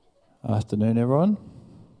Afternoon, everyone.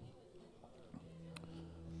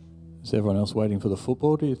 Is everyone else waiting for the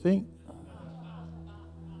football, do you think?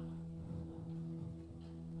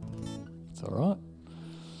 It's all right.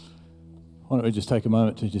 Why don't we just take a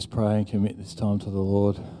moment to just pray and commit this time to the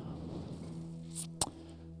Lord.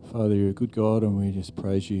 Father, you're a good God, and we just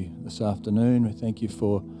praise you this afternoon. We thank you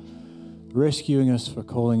for rescuing us, for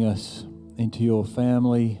calling us into your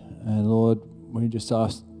family. And Lord, we just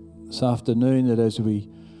ask this afternoon that as we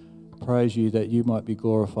praise you, that you might be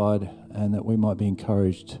glorified and that we might be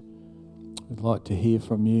encouraged. We'd like to hear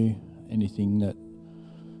from you, anything that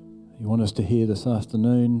you want us to hear this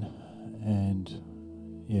afternoon. And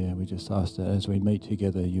yeah, we just ask that as we meet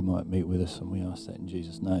together, you might meet with us, and we ask that in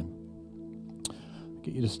Jesus' name. I'll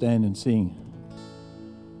get you to stand and sing.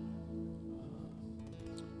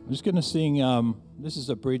 I'm just going to sing, this is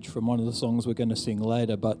a bridge from one of the songs we're going to sing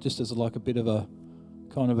later, but just as like a bit of a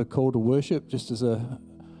kind of a call to worship, just as a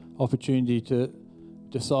opportunity to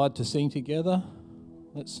decide to sing together.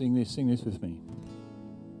 Let's sing this with me.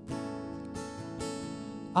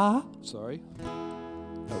 Sorry.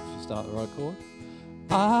 Helps you start the right chord.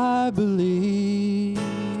 I believe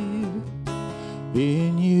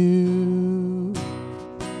in you.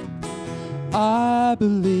 I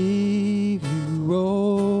believe you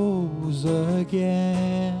rose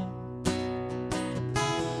again.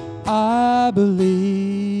 I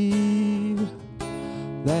believe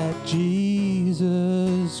that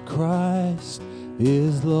Jesus Christ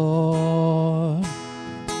is Lord.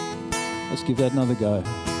 Let's give that another go.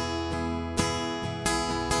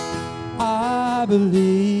 I believe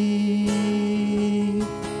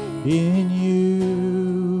in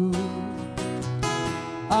you.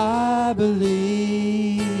 I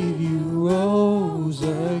believe you rose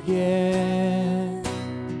again.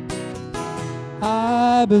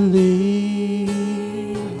 I believe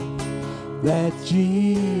that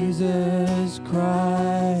Jesus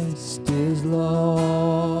Christ is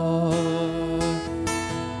Lord.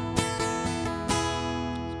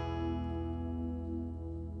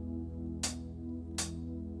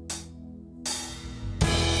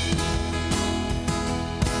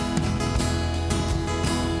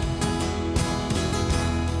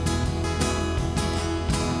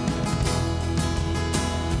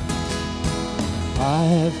 I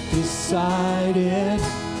have decided,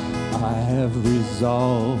 I have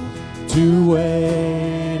resolved to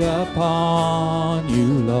wait upon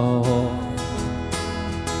you, Lord.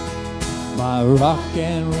 My rock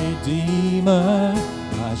and redeemer,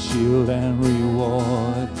 my shield and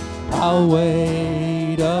reward, I'll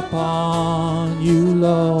wait upon you,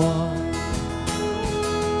 Lord.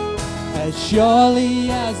 As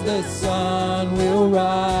surely as the sun will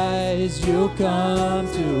rise, you'll come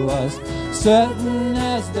to us. Certain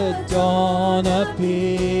as the dawn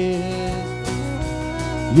appears,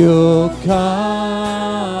 you'll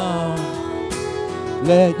come.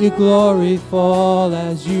 Let your glory fall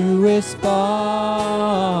as you respond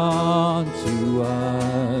to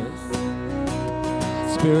us.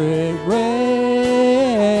 Spirit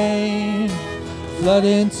rain, flood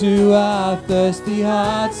into our thirsty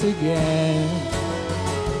hearts again.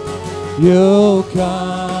 You'll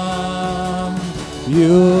come,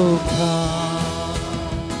 you'll come.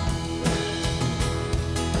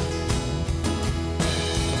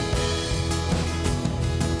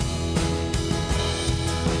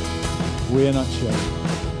 We are not shaken.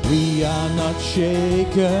 We are not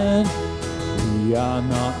shaken. We are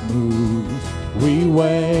not moved. We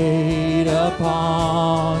wait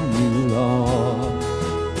upon you, Lord.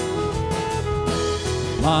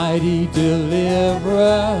 Mighty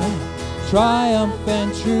deliverer,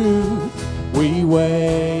 triumphant truth. We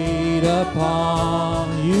wait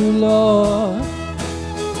upon you, Lord.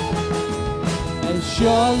 As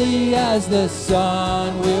surely as the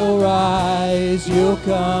sun will rise, you'll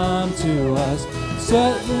come to us.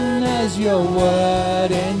 Certain as your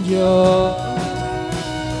word endures,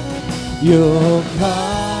 you'll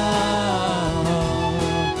come.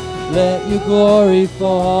 Let your glory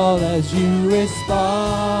fall as you respond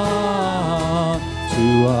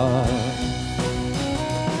to us.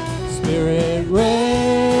 Spirit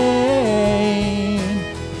rain,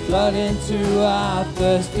 flood into our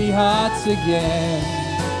thirsty hearts again.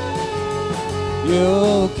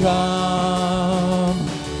 You'll come,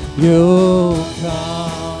 you'll come.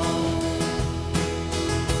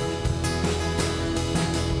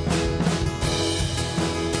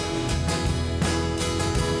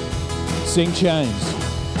 Sing chains.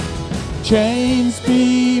 Chains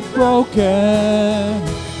be broken,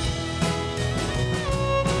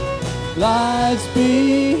 lives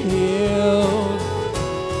be healed.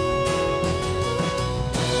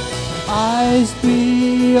 Eyes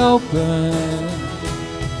be open,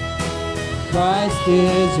 Christ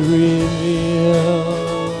is revealed.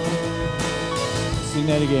 Sing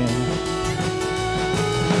that again.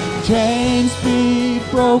 Chains be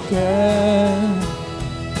broken,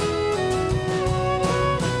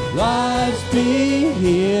 lives be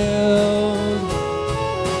healed.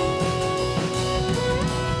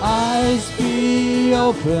 Eyes be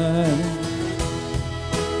open,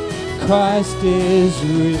 Christ is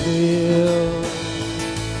revealed.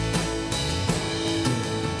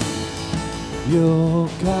 You'll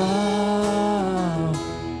come,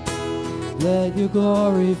 let your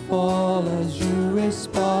glory fall as you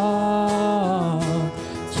respond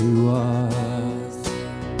to us.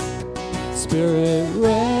 Spirit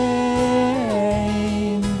rain,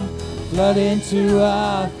 flood into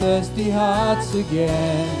our thirsty hearts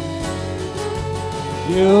again.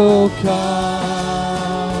 You'll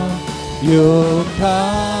come, you'll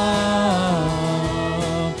come,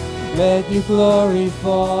 let your glory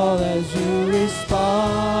fall as you respond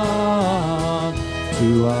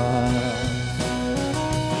to us.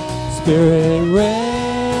 Spirit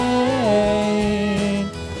rain,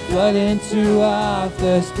 flood into our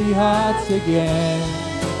thirsty hearts again.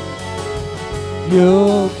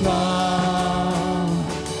 You'll come,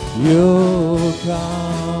 you'll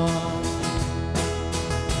come.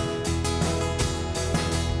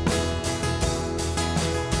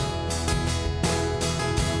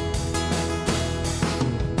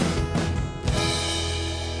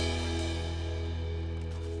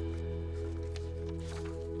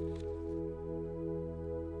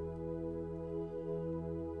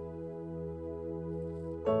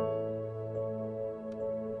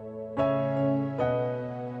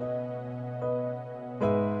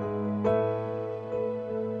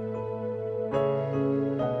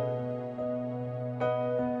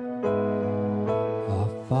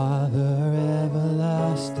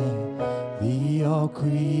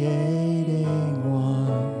 Creating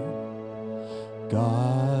one,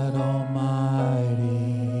 God Almighty,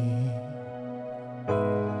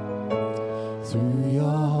 through your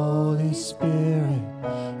Holy Spirit,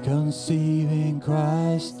 conceiving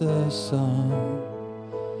Christ the Son,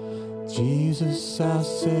 Jesus our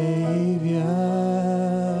Savior.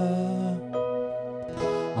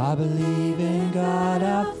 I believe in God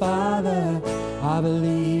our Father, I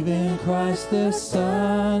believe in Christ the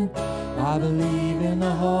Son, I believe in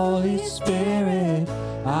the Holy Spirit,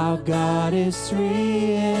 our God is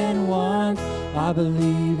three in one. I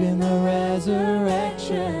believe in the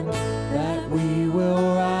resurrection, that we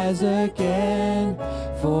will rise again.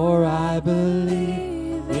 For I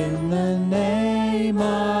believe in the name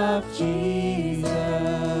of Jesus.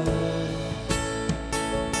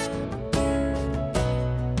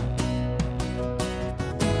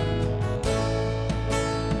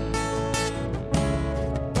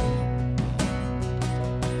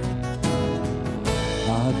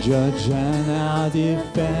 Our judge and our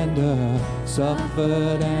defender,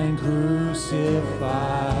 suffered and crucified.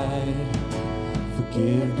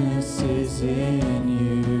 Forgiveness is in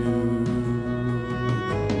you.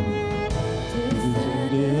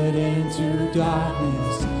 Defeated into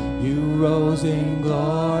darkness, you rose in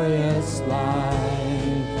glorious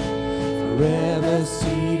life, forever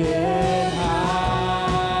seated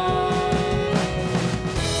high.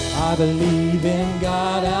 I believe in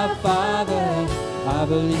God our Father, I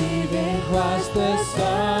believe in Christ the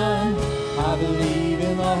Son, I believe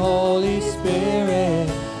in the Holy Spirit,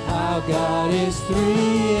 our God is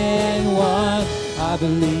three in one. I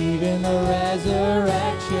believe in the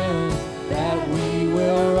resurrection, that we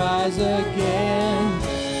will rise again.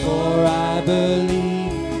 For I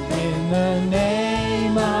believe in the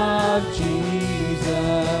name of Jesus.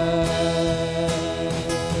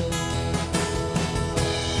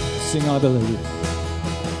 Sing, I believe.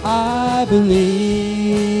 I believe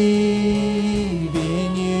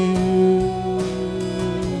in you.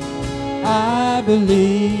 I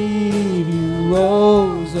believe you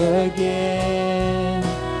rose again.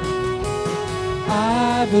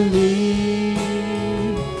 I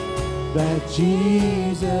believe that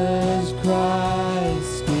Jesus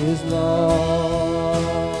Christ is Lord.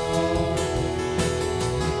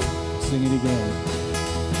 Sing it again.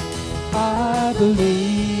 I believe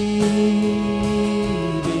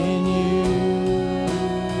in you.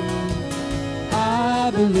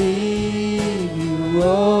 I believe you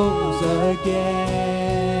rose again.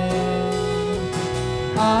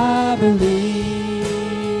 I believe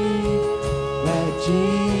that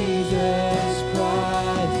Jesus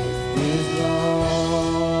Christ is Lord.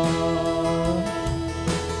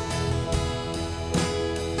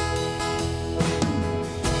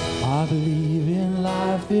 I believe in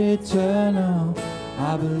life eternal.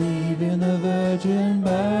 I believe in the virgin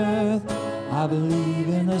birth. I believe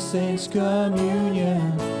in the saints'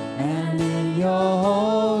 communion and in your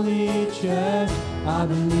holy church. I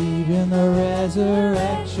believe in the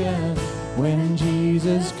resurrection when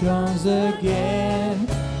Jesus comes again.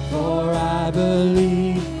 For I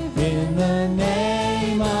believe in the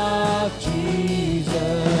name of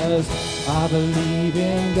Jesus. I believe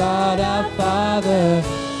in God our Father.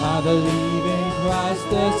 I believe in Christ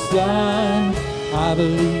the Son. I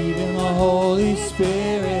believe in the Holy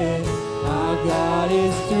Spirit. Our God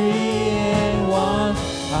is 3 in 1.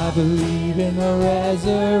 I believe in the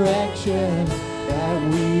resurrection, that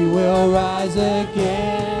we will rise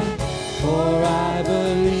again. For I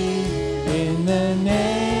believe in the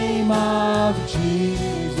name of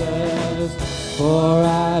Jesus. For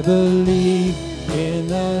I believe in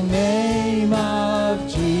the name of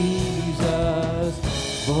Jesus.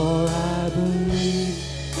 For I believe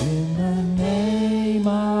in the name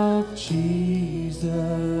of Jesus.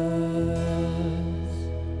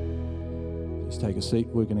 Just take a seat.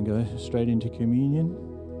 We're going to go straight into communion.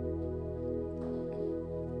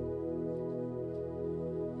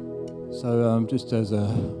 So just as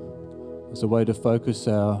a way to focus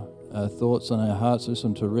our thoughts on our hearts, I just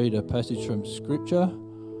want to read a passage from Scripture.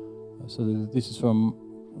 So this is from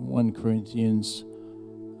 1 Corinthians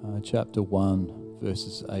chapter 1,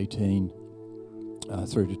 verses 18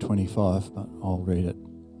 through to 25, but I'll read it.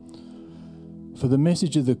 For the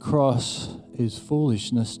message of the cross is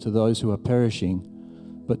foolishness to those who are perishing,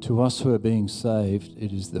 but to us who are being saved,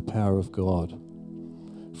 it is the power of God.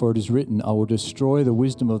 For it is written, I will destroy the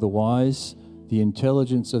wisdom of the wise, the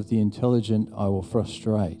intelligence of the intelligent I will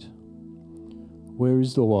frustrate. Where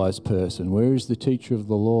is the wise person? Where is the teacher of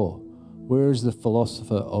the law? Where is the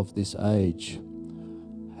philosopher of this age?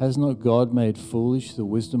 Has not God made foolish the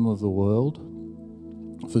wisdom of the world?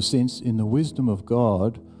 For since in the wisdom of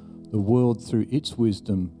God, the world through its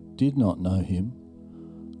wisdom did not know him,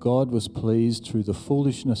 God was pleased through the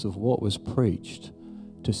foolishness of what was preached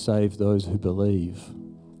to save those who believe.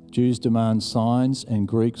 Jews demand signs and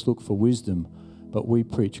Greeks look for wisdom, but we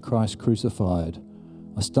preach Christ crucified,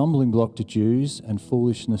 a stumbling block to Jews and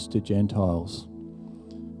foolishness to Gentiles.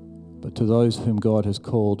 But to those whom God has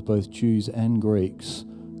called, both Jews and Greeks,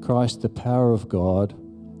 Christ the power of God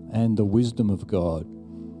and the wisdom of God.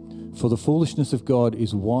 For the foolishness of God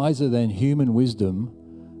is wiser than human wisdom,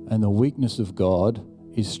 and the weakness of God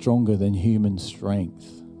is stronger than human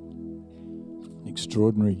strength. An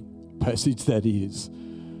extraordinary passage that is.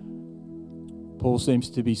 Paul seems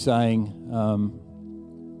to be saying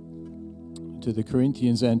to the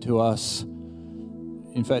Corinthians and to us,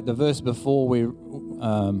 in fact, the verse before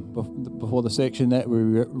the section that we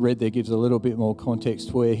read there gives a little bit more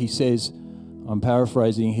context where he says, I'm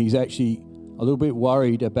paraphrasing, he's actually a little bit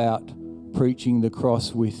worried about preaching the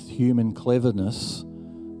cross with human cleverness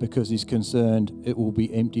because he's concerned it will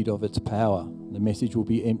be emptied of its power. The message will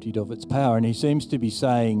be emptied of its power. And he seems to be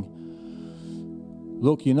saying,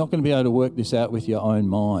 look, you're not going to be able to work this out with your own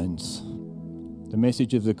minds. The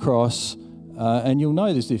message of the cross, and you'll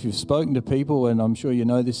know this if you've spoken to people, and I'm sure you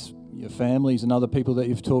know this, your families and other people that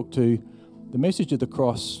you've talked to, the message of the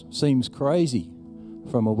cross seems crazy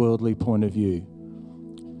from a worldly point of view.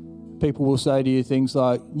 People will say to you things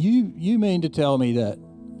like, you mean to tell me that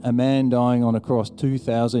a man dying on a cross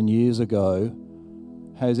 2,000 years ago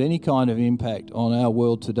has any kind of impact on our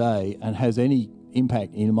world today and has any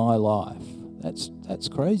impact in my life? That's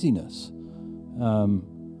craziness.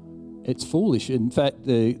 It's foolish. In fact,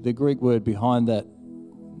 the Greek word behind that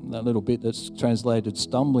little bit that's translated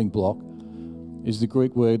stumbling block is the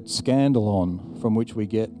Greek word scandalon, from which we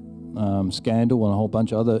get scandal and a whole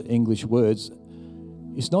bunch of other English words.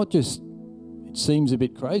 It's not just, it seems a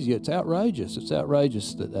bit crazy, it's outrageous. It's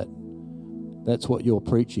outrageous that's what you're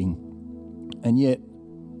preaching. And yet,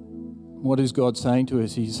 what is God saying to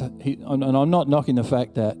us? And I'm not knocking the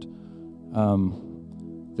fact that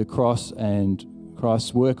the cross and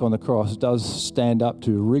Christ's work on the cross does stand up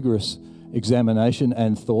to rigorous examination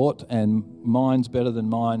and thought, and minds better than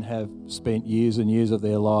mine have spent years and years of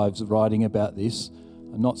their lives writing about this.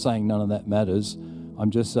 I'm not saying none of that matters.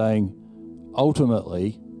 I'm just saying,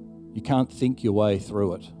 ultimately, you can't think your way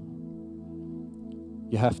through it.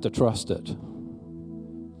 You have to trust it.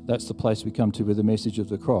 That's the place we come to with the message of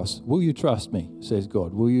the cross. Will you trust me, says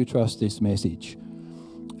God? Will you trust this message?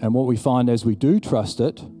 And what we find as we do trust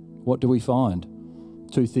it, what do we find?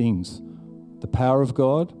 Two things. The power of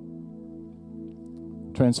God,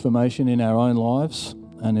 transformation in our own lives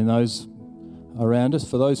and in those around us,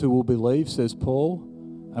 for those who will believe, says Paul.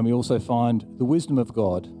 And we also find the wisdom of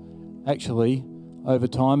God. Actually, over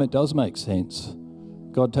time it does make sense.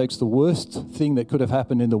 God takes the worst thing that could have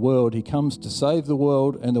happened in the world. He comes to save the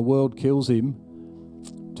world, and the world kills him,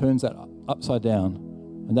 turns that upside down.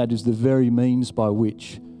 And that is the very means by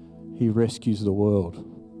which he rescues the world.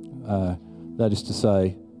 That is to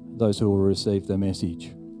say, those who will receive the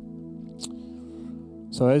message.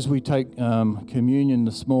 So as we take communion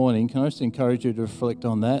this morning, can I just encourage you to reflect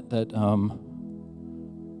on that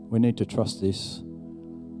we need to trust this.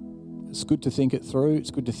 It's good to think it through,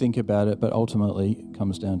 it's good to think about it, but ultimately it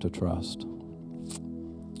comes down to trust.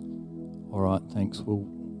 All right, thanks. We'll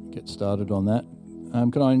get started on that.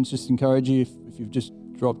 Can I just encourage you, if you've just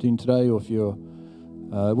dropped in today, or if you're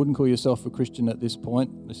wouldn't call yourself a Christian at this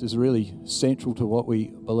point, this is really central to what we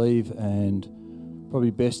believe, and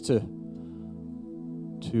probably best to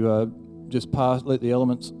just let the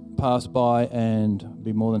elements pass by, and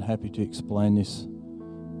be more than happy to explain this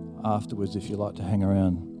afterwards if you like to hang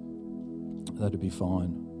around. That'd be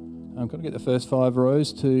fine. I'm going to get the first 5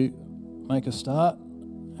 rows to make a start,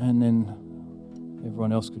 and then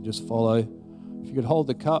everyone else could just follow. If you could hold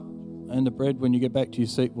the cup and the bread when you get back to your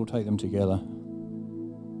seat, we'll take them together.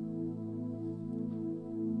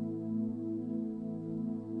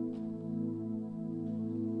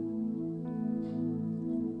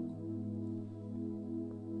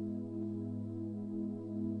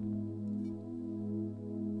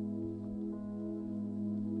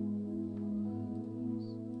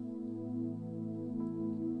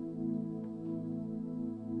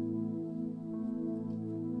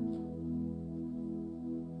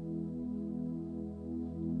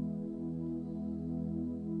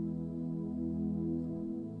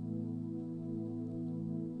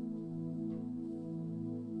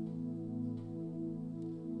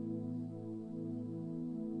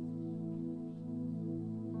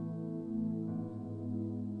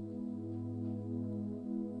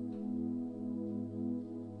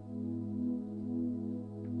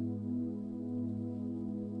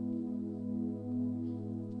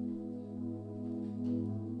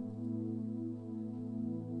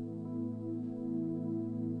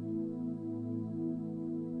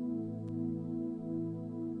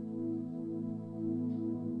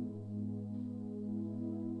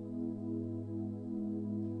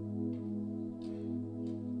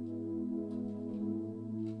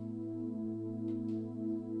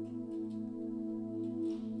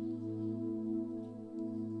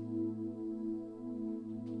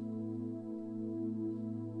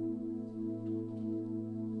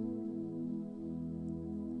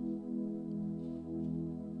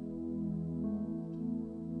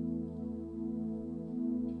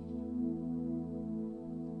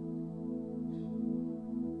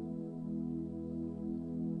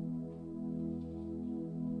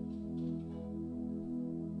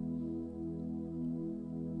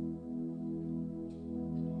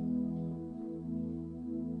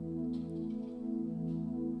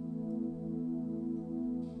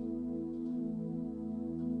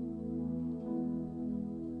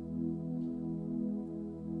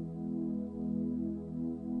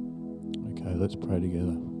 Let's pray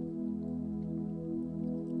together.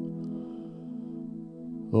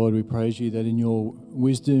 Lord, we praise you that in your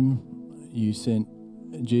wisdom you sent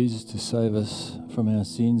Jesus to save us from our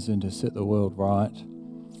sins and to set the world right.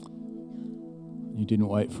 You didn't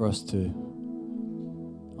wait for us to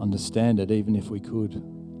understand it, even if we could.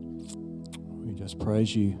 We just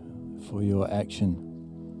praise you for your action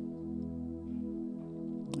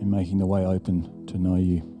in making the way open to know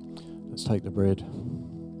you. Let's take the bread.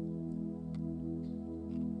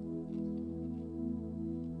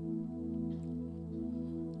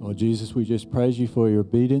 Lord Jesus, we just praise you for your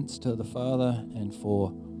obedience to the Father and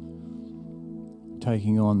for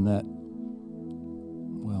taking on that,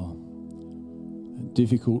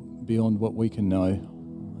 difficult beyond what we can know,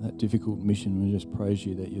 that difficult mission. We just praise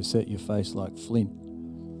you that you set your face like flint.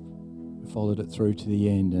 You followed it through to the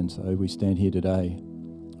end, and so we stand here today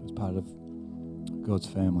as part of God's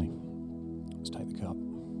family. Let's take the cup.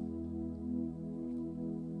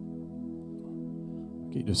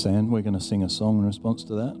 Get you to stand. We're going to sing a song in response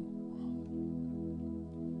to that.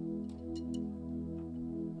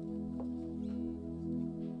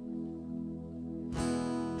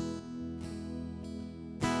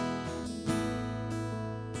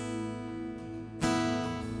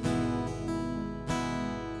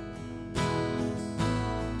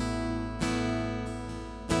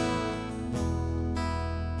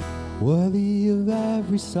 Worthy of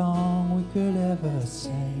every song we could ever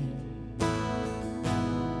sing,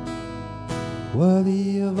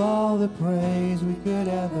 worthy of all the praise we could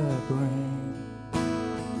ever bring,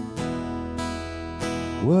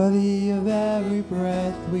 worthy of every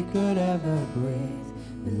breath we could ever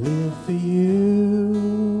breathe. we live for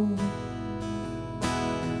you.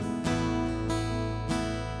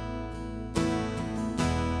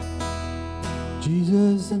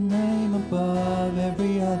 Jesus, the name above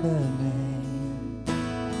every other name.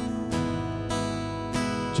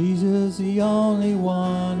 Jesus, the only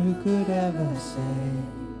one who could ever save.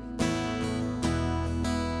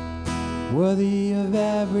 Worthy of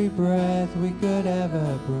every breath we could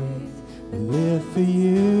ever breathe, we live for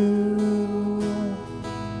you.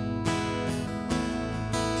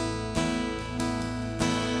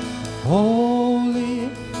 Holy,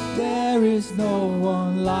 there is no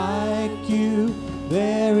one like you.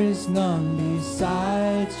 There is none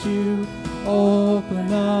besides you.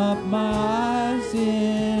 Open up my eyes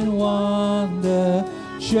in wonder.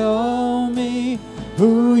 Show me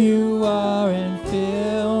who you are and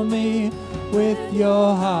fill me with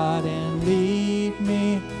your heart and lead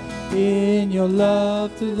me in your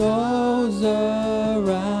love to those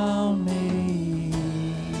around me.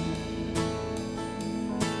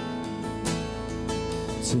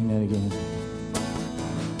 Sing that again.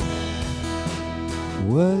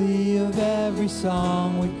 Worthy of every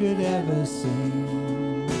song we could ever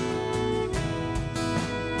sing.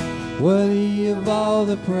 Worthy of all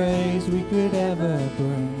the praise we could ever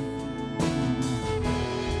bring.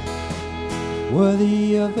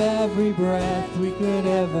 Worthy of every breath we could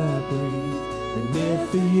ever breathe. We live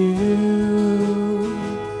for you.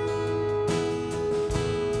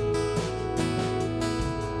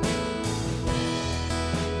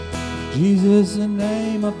 Jesus, the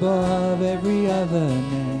name above every other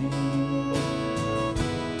name.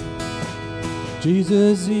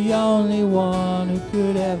 Jesus, the only one who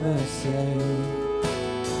could ever save.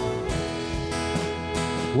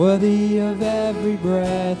 Worthy of every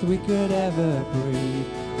breath we could ever breathe,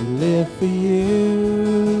 we live for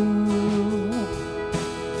you.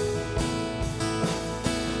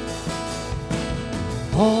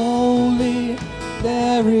 Holy,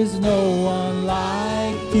 there is no one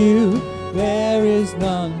like you. There is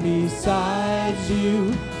none besides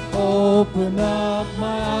you. Open up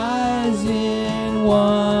my eyes in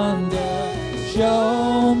wonder.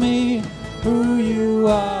 Show me who you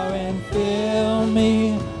are and fill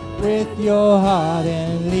me with your heart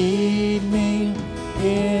and lead me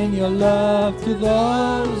in your love to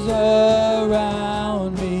those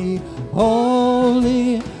around me.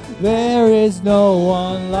 Holy, there is no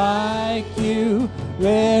one like you.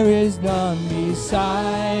 There is none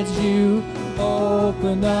besides you.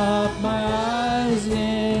 Open up my eyes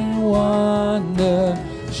in wonder.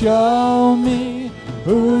 Show me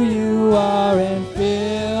who you are and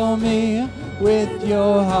fill me with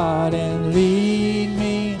your heart and lead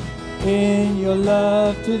me in your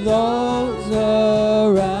love to those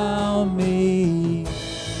around me.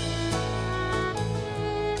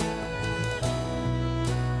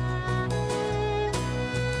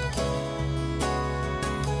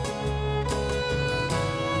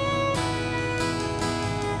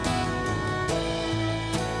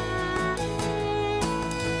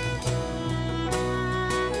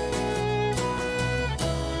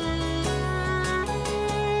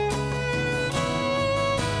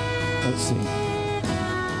 Let's sing.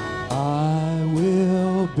 I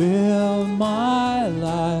will build my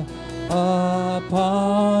life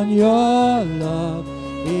upon your love.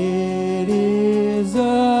 It is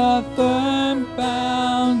a firm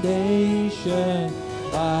foundation.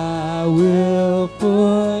 I will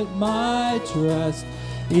put my trust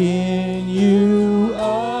in you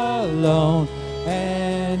alone,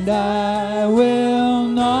 and I will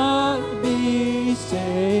not be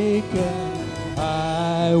shaken.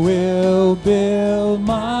 I will build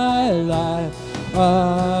my life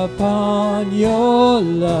upon your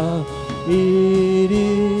love. It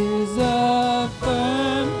is a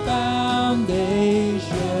firm foundation.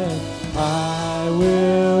 I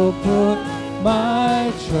will put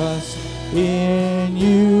my trust in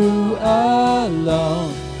you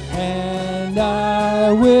alone, and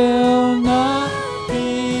I will not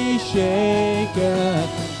be shaken.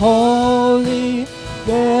 Holy,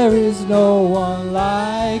 there is no one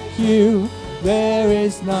like you. There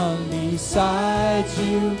is none besides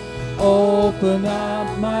you. Open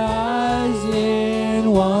up my eyes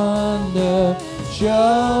in wonder.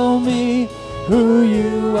 Show me who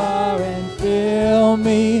you are and fill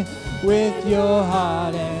me with your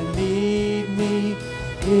heart and lead me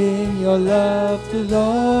in your love to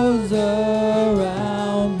those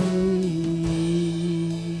around me.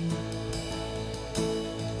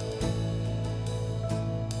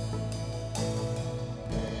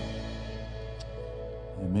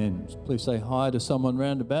 Amen. Please say hi to someone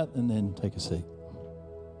round about and then take a seat.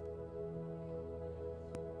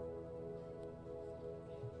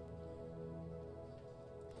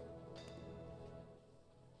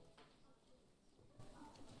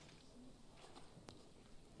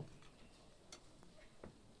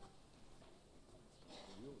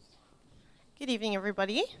 Good evening,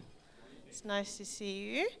 everybody. It's nice to see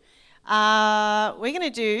you. We're going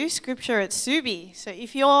to do scripture at Subi. So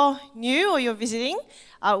if you're new or you're visiting,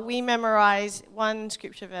 we memorize one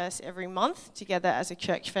scripture verse every month together as a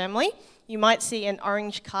church family. You might see an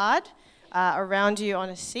orange card around you on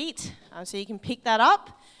a seat, so you can pick that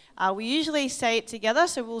up. We usually say it together,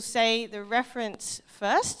 so we'll say the reference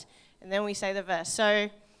first, and then we say the verse.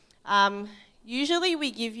 So usually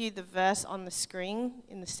we give you the verse on the screen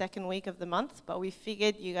in the second week of the month, but we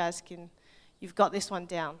figured you've got this one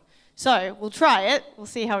down. So we'll try it. We'll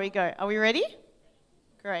see how we go. Are we ready?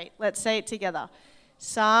 Great. Let's say it together.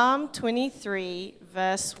 Psalm 23,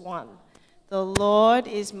 verse 1. The Lord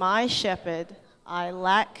is my shepherd. I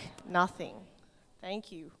lack nothing.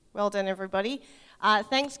 Thank you. Well done, everybody.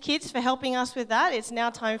 Thanks, kids, for helping us with that. It's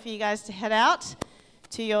now time for you guys to head out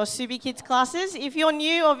to your Subi Kids classes. If you're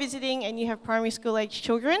new or visiting and you have primary school age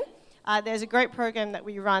children, there's a great program that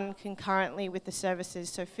we run concurrently with the services,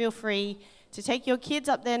 so feel free to take your kids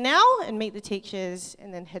up there now and meet the teachers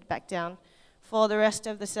and then head back down for the rest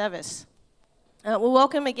of the service. Well,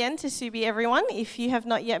 welcome again to Subi, everyone. If you have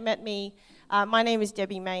not yet met me, my name is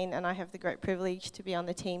Debbie Main, and I have the great privilege to be on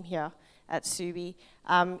the team here at Subi.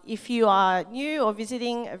 If you are new or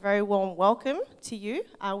visiting, a very warm welcome to you.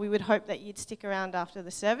 We would hope that you'd stick around after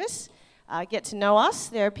the service, get to know us.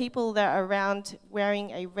 There are people that are around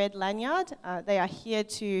wearing a red lanyard. They are here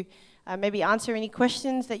to maybe answer any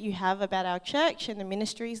questions that you have about our church and the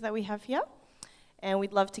ministries that we have here. And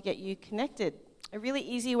we'd love to get you connected. A really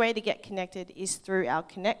easy way to get connected is through our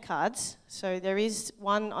Connect cards. So there is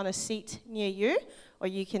one on a seat near you, or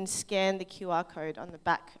you can scan the QR code on the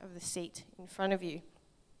back of the seat in front of you.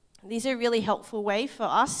 These are a really helpful way for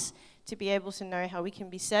us to be able to know how we can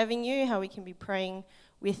be serving you, how we can be praying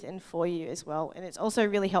with and for you as well. And it's also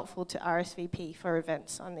really helpful to RSVP for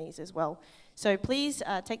events on these as well. So please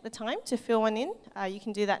take the time to fill one in. You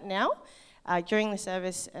can do that now during the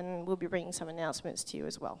service, and we'll be bringing some announcements to you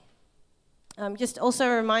as well. Just also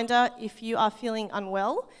a reminder, if you are feeling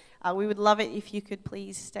unwell, we would love it if you could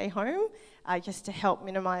please stay home just to help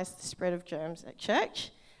minimize the spread of germs at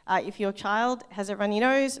church. If your child has a runny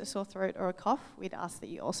nose, a sore throat, or a cough, we'd ask that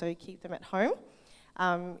you also keep them at home,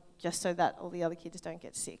 just so that all the other kids don't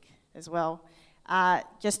get sick as well.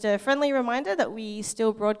 Just a friendly reminder that we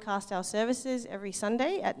still broadcast our services every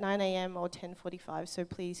Sunday at 9 a.m. or 10:45, so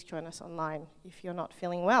please join us online if you're not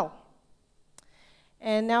feeling well.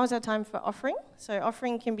 And now is our time for offering. So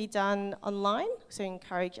offering can be done online, so I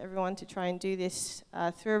encourage everyone to try and do this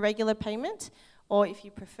through a regular payment, or if you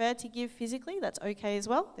prefer to give physically, that's okay as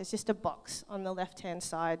well. There's just a box on the left-hand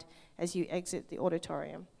side as you exit the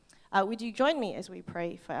auditorium. Would you join me as we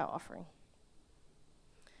pray for our offering?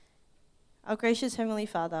 Our gracious Heavenly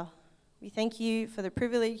Father, we thank you for the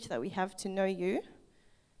privilege that we have to know you,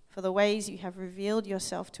 for the ways you have revealed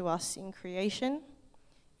yourself to us in creation,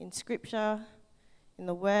 in Scripture, in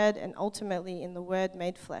the Word, and ultimately in the Word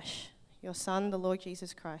made flesh, your Son, the Lord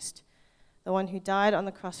Jesus Christ, the one who died on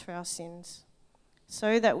the cross for our sins,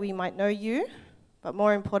 so that we might know you, but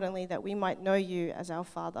more importantly, that we might know you as our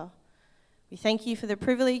Father. We thank you for the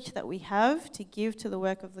privilege that we have to give to the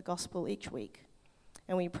work of the gospel each week.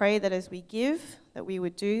 And we pray that as we give, that we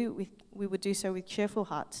would do so with cheerful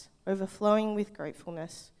hearts, overflowing with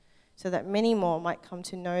gratefulness, so that many more might come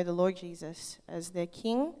to know the Lord Jesus as their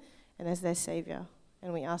King and as their Savior.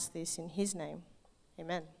 And we ask this in his name.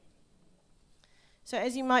 Amen. So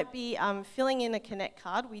as you might be filling in a Connect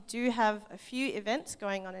card, we do have a few events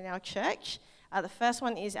going on in our church. The first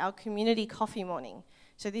one is our community coffee morning.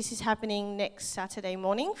 So this is happening next Saturday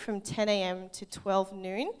morning from 10 a.m. to 12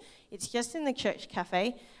 noon. It's just in the church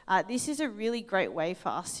cafe. This is a really great way for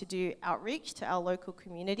us to do outreach to our local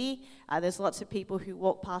community. There's lots of people who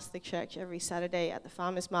walk past the church every Saturday at the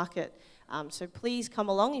farmers market. So please come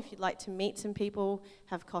along if you'd like to meet some people,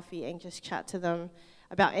 have coffee, and just chat to them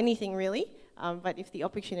about anything really. But if the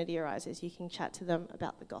opportunity arises, you can chat to them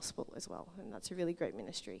about the gospel as well. And that's a really great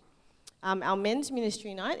ministry. Our men's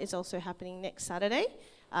ministry night is also happening next Saturday.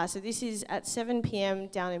 So this is at 7 p.m.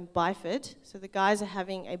 down in Byford. So the guys are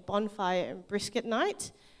having a bonfire and brisket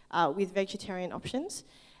night with vegetarian options.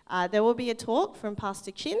 There will be a talk from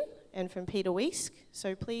Pastor Chin and from Peter Wiesk.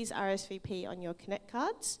 So please RSVP on your Connect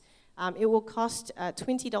cards. It will cost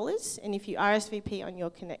 $20, and if you RSVP on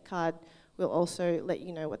your Connect card, we'll also let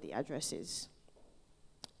you know what the address is.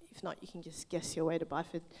 If not, you can just guess your way to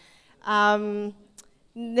Byford.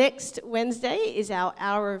 Next Wednesday is our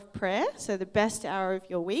hour of prayer. So the best hour of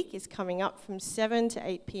your week is coming up from 7 to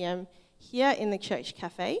 8 p.m. here in the church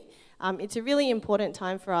cafe. It's a really important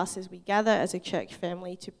time for us as we gather as a church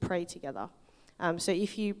family to pray together. So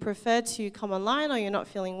if you prefer to come online or you're not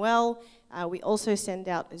feeling well, we also send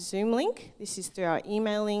out a Zoom link. This is through our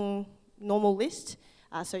emailing normal list.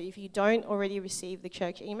 So if you don't already receive the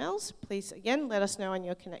church emails, please, again, let us know on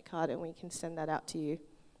your Connect card and we can send that out to you.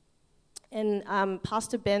 And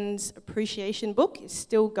Pastor Ben's appreciation book is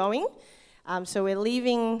still going. So we're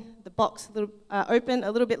leaving the box open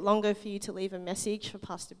a little bit longer for you to leave a message for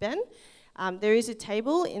Pastor Ben. There is a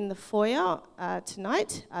table in the foyer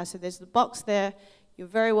tonight. So there's the box there. You're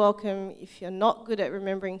very welcome. If you're not good at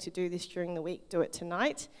remembering to do this during the week, do it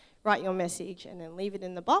tonight. Write your message and then leave it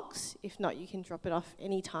in the box. If not, you can drop it off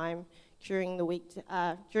any time during the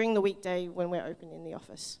weekday when we're open in the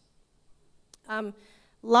office.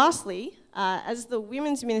 Lastly, as the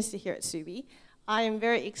women's minister here at Subi, I am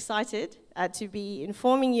very excited to be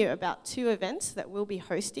informing you about 2 events that we'll be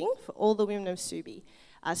hosting for all the women of Subi.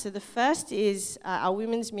 So the first is our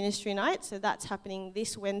Women's Ministry Night. So that's happening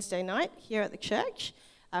this Wednesday night here at the church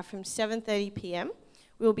from 7:30 p.m.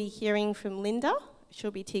 We'll be hearing from Linda.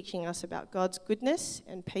 She'll be teaching us about God's goodness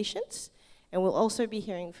and patience. And we'll also be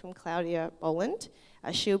hearing from Claudia Boland.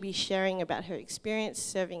 She'll be sharing about her experience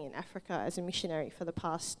serving in Africa as a missionary for the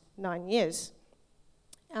past 9 years.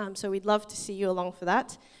 So we'd love to see you along for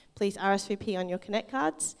that. Please RSVP on your Connect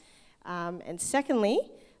cards. And secondly,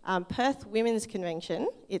 Perth Women's Convention,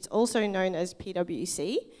 it's also known as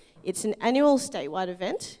PWC. It's an annual statewide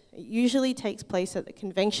event. It usually takes place at the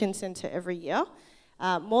Convention Centre every year.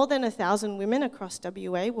 More than 1,000 women across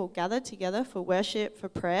WA will gather together for worship, for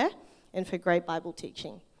prayer, and for great Bible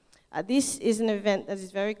teaching. This is an event that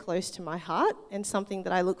is very close to my heart and something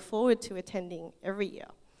that I look forward to attending every year.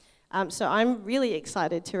 So I'm really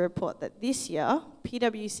excited to report that this year,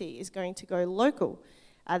 PWC is going to go local.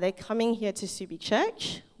 They're coming here to Subi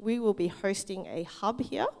Church. We will be hosting a hub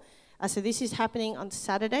here. So this is happening on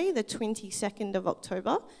Saturday, the 22nd of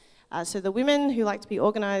October. So the women who like to be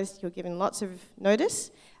organised, you're given lots of notice.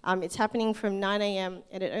 It's happening from 9 a.m.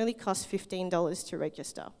 and it only costs $15 to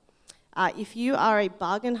register. If you are a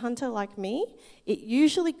bargain hunter like me, it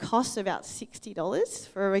usually costs about $60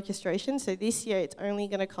 for a registration. So this year it's only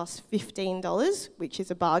going to cost $15, which is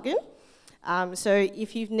a bargain. So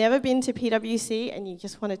if you've never been to PWC and you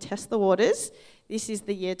just want to test the waters, this is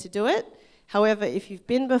the year to do it. However, if you've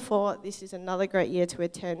been before, this is another great year to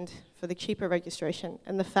attend for the cheaper registration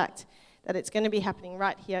and the fact that it's going to be happening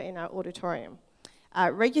right here in our auditorium.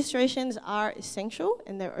 Registrations are essential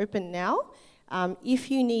and they're open now.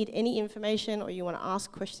 If you need any information or you want to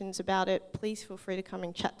ask questions about it, please feel free to come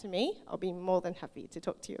and chat to me. I'll be more than happy to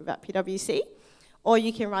talk to you about PWC. Or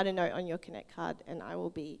you can write a note on your Connect card and I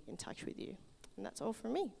will be in touch with you. And that's all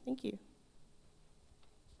from me. Thank you.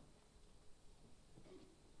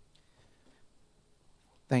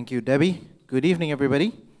 Thank you, Debbie. Good evening,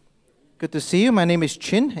 everybody. Good to see you. My name is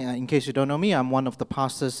Chin. In case you don't know me, I'm one of the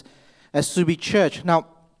pastors at Subi Church. Now,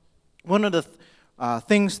 one of the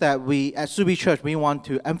things that we, at Subi Church, we want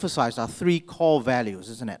to emphasize are 3 core values,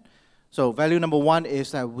 isn't it? So value number 1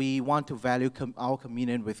 is that we want to value our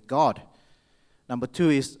communion with God. Number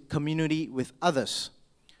 2 is community with others.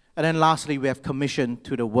 And then lastly, we have commission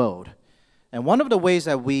to the world. And one of the ways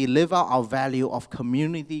that we live out our value of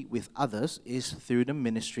community with others is through the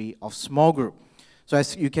ministry of small group. So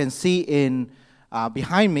as you can see in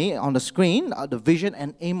behind me on the screen, the vision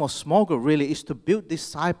and aim of small group really is to build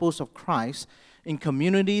disciples of Christ in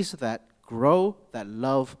communities that grow, that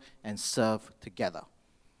love, and serve together.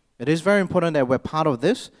 It is very important that we're part of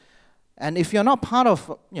this. And if you're not part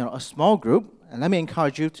of a small group, and let me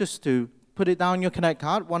encourage you just to put it down on your Connect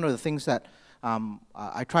card. One of the things that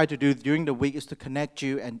I try to do during the week is to connect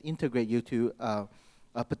you and integrate you to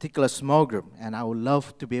a particular small group. And I would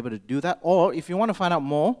love to be able to do that. Or if you want to find out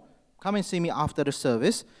more, come and see me after the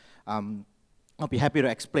service. I'll be happy to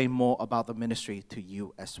explain more about the ministry to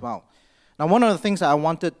you as well. Now, one of the things that I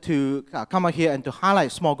wanted to come out here and to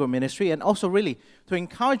highlight small group ministry, and also really to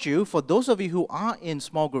encourage you, for those of you who are in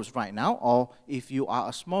small groups right now, or if you are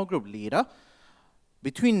a small group leader,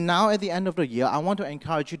 between now and the end of the year, I want to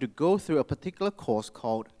encourage you to go through a particular course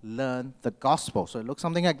called Learn the Gospel. So it looks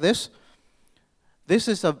something like this. This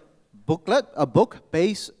is a booklet, a book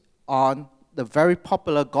based on the very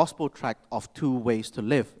popular gospel tract of 2 Ways to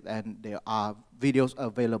Live, and there are videos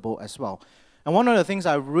available as well. And one of the things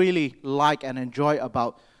I really like and enjoy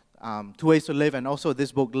about 2 Ways to Live and also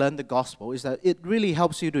this book, Learn the Gospel, is that it really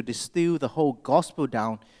helps you to distill the whole gospel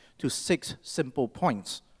down to 6 simple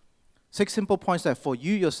points. 6 simple points that for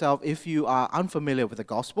you yourself, if you are unfamiliar with the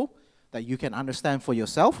gospel, that you can understand for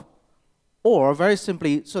yourself, or very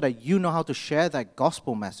simply so that you know how to share that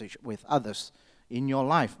gospel message with others in your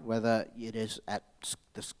life, whether it is at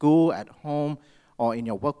the school, at home, or in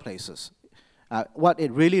your workplaces. What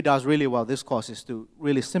it really does really well, this course, is to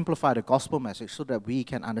really simplify the gospel message so that we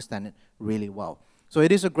can understand it really well. So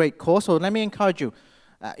it is a great course. So let me encourage you,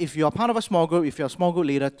 if you're part of a small group, if you're a small group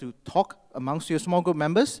leader, to talk amongst your small group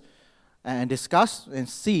members and discuss and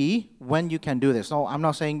see when you can do this. So I'm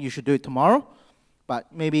not saying you should do it tomorrow,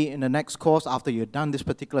 but maybe in the next course, after you've done this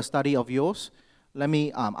particular study of yours, let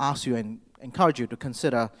me ask you and encourage you to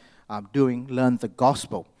consider learn the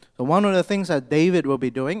gospel. So one of the things that David will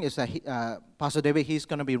be doing is that Pastor David, he's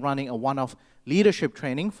going to be running a one-off leadership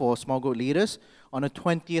training for small group leaders on the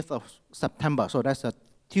 20th of September. So that's a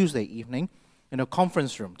Tuesday evening in a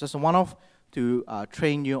conference room. Just a one-off to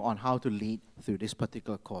train you on how to lead through this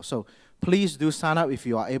particular course. So please do sign up if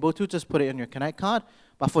you are able to. Just put it on your Connect card.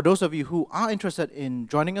 But for those of you who are interested in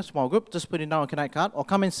joining a small group, just put it down on Connect card or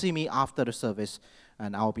come and see me after the service,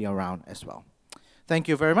 and I'll be around as well. Thank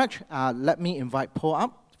you very much. Let me invite Paul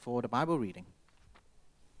up for the Bible reading.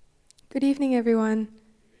 Good evening, everyone.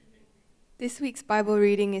 This week's Bible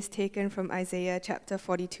reading is taken from Isaiah chapter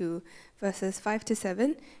 42, verses 5 to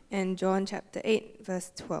 7, and John chapter 8,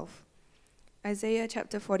 verse 12. Isaiah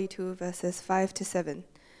chapter 42, verses 5 to 7.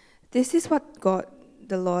 This is what God,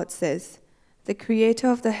 the Lord, says, the creator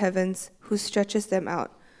of the heavens, who stretches them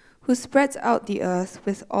out, who spreads out the earth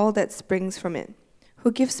with all that springs from it,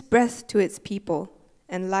 who gives breath to its people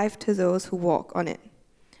and life to those who walk on it.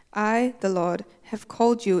 I, the Lord, have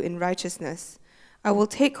called you in righteousness. I will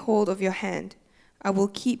take hold of your hand. I will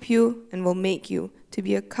keep you and will make you to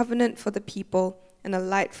be a covenant for the people and a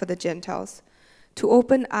light for the Gentiles, to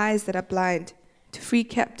open eyes that are blind, to free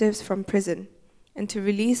captives from prison, and to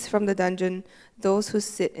release from the dungeon those who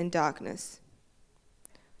sit in darkness.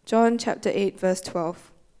 John chapter 8, verse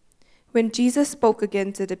 12. When Jesus spoke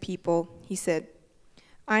again to the people, he said,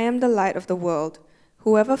 I am the light of the world.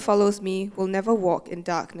 Whoever follows me will never walk in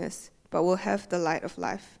darkness, but will have the light of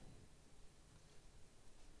life.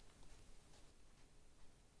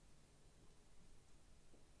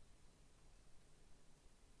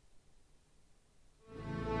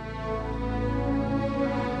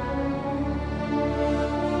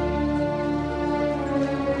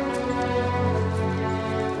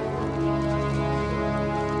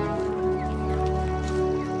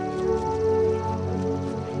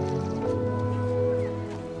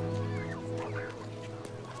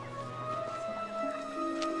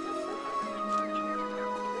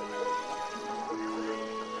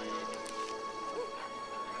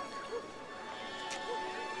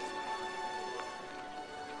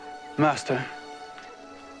 Master,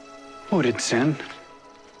 who did sin?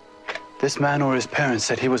 This man or his parents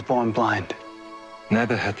said he was born blind.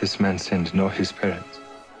 Neither hath this man sinned nor his parents,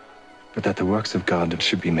 but that the works of God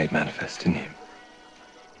should be made manifest in him.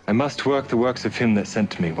 I must work the works of him that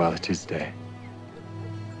sent me while it is day.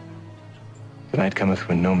 The night cometh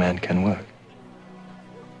when no man can work.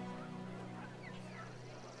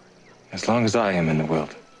 As long as I am in the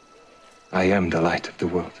world, I am the light of the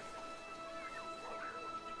world.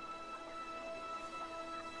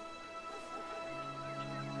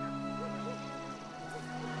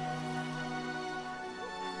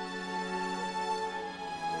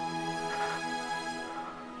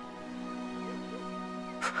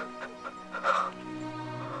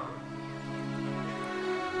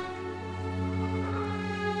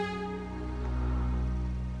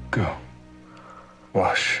 Go,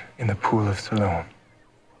 wash in the pool of Siloam.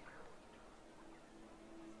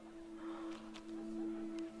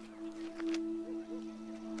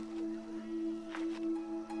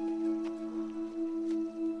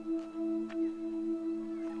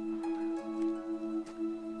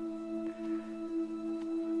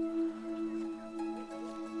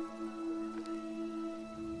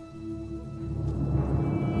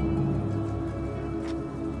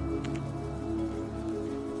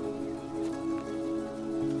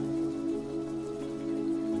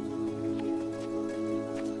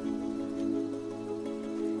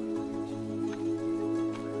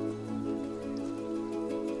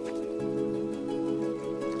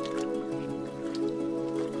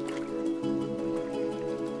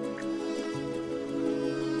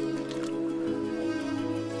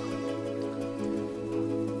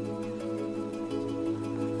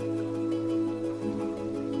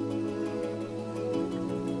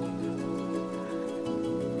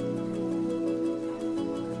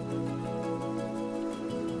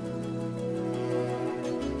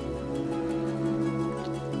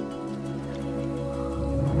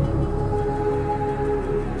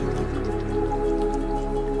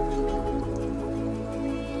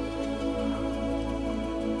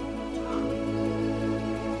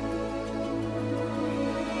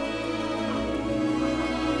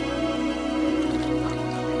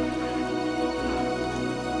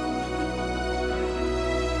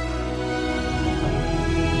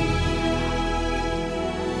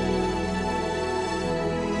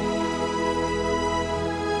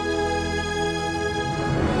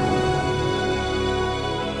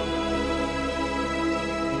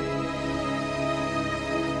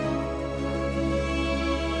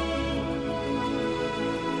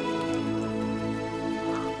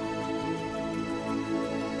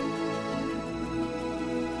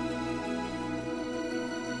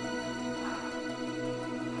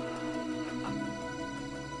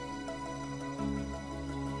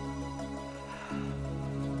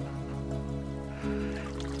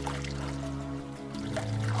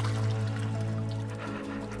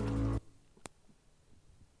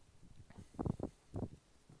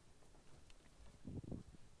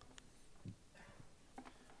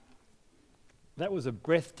 That was a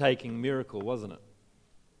breathtaking miracle, wasn't it?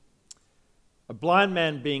 A blind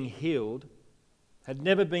man being healed had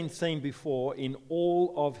never been seen before in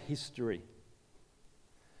all of history.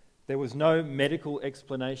 There was no medical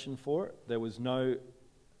explanation for it. There was no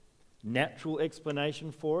natural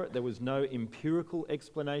explanation for it. There was no empirical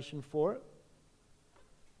explanation for it.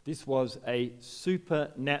 This was a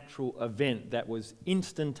supernatural event that was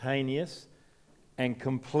instantaneous and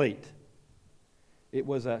complete. It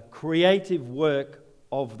was a creative work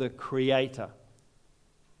of the Creator,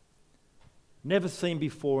 never seen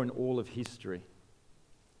before in all of history.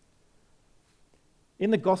 In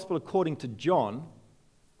the Gospel according to John,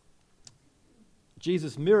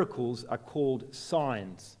 Jesus' miracles are called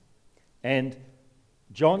signs. And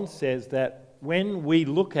John says that when we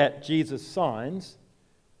look at Jesus' signs,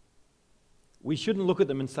 we shouldn't look at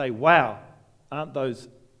them and say, wow, aren't those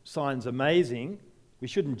signs amazing? We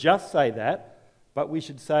shouldn't just say that, but we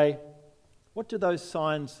should say, what do those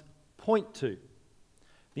signs point to?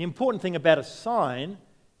 The important thing about a sign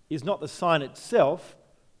is not the sign itself,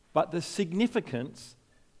 but the significance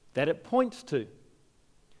that it points to.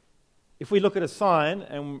 If we look at a sign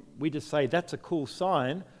and we just say, that's a cool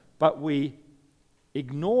sign, but we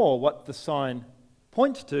ignore what the sign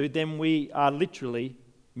points to, then we are literally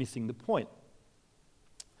missing the point.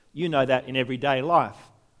 You know that in everyday life.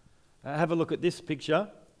 Have a look at this picture.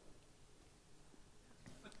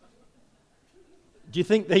 Do you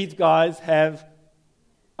think these guys have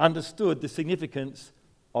understood the significance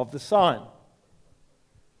of the sign?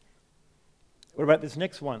 What about this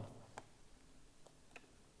next one?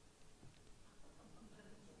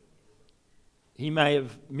 He may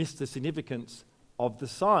have missed the significance of the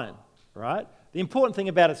sign, right? The important thing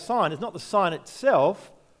about a sign is not the sign itself,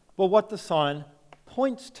 but what the sign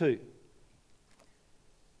points to.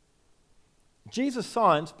 Jesus'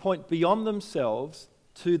 signs point beyond themselves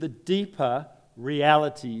to the deeper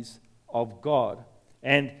realities of God.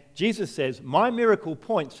 And Jesus says, my miracle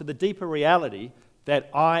points to the deeper reality that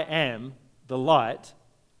I am the light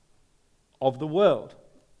of the world.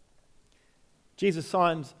 Jesus'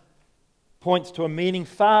 signs points to a meaning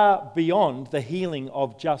far beyond the healing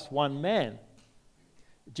of just one man.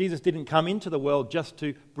 Jesus didn't come into the world just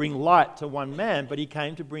to bring light to one man, but he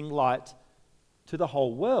came to bring light to the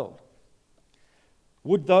whole world.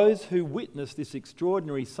 Would those who witness this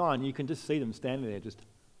extraordinary sign, you can just see them standing there, just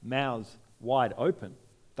mouths wide open.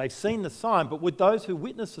 They've seen the sign, but would those who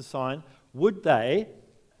witness the sign, would they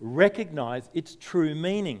recognize its true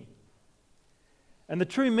meaning? And the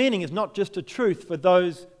true meaning is not just a truth for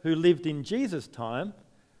those who lived in Jesus' time.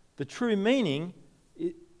 The true meaning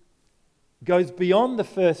goes beyond the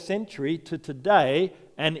first century to today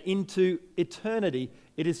and into eternity.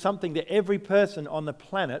 It is something that every person on the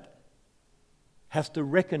planet has to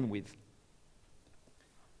reckon with.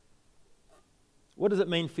 What does it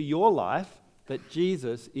mean for your life that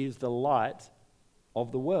Jesus is the light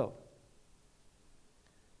of the world?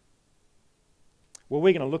 Well,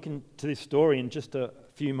 we're going to look into this story in just a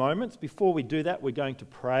few moments. Before we do that, we're going to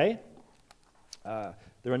pray. There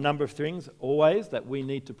are a number of things always that we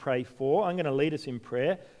need to pray for. I'm going to lead us in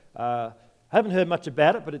prayer. I haven't heard much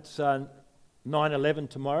about it, but it's 9/11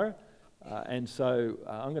 tomorrow. And so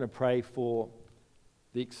I'm going to pray for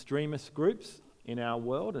the extremist groups in our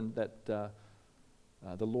world and that the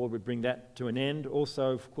Lord would bring that to an end.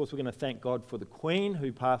 Also, of course, we're going to thank God for the Queen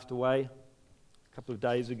who passed away a couple of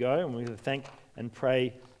days ago, and we're going to thank and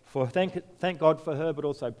pray for thank God for her, but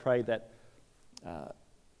also pray that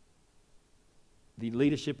the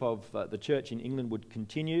leadership of the church in England would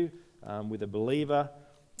continue with a believer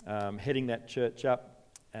heading that church up,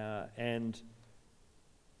 and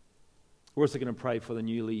we're also going to pray for the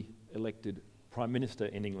newly elected Prime Minister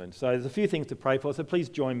in England. So there's a few things to pray for, so please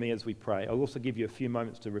join me as we pray. I'll also give you a few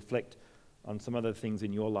moments to reflect on some other things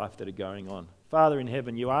in your life that are going on. Father in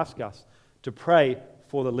heaven, you ask us to pray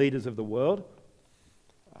for the leaders of the world.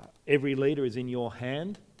 Every leader is in your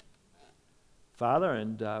hand, Father,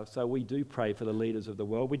 and so we do pray for the leaders of the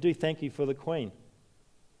world. We do thank you for the Queen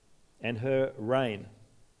and her reign.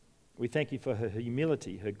 We thank you for her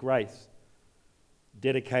humility, her grace,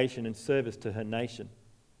 dedication and service to her nation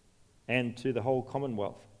and to the whole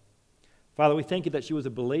Commonwealth. Father, we thank you that she was a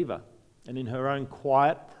believer, and in her own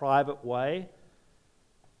quiet, private way,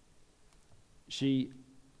 she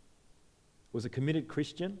was a committed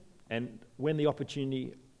Christian, and when the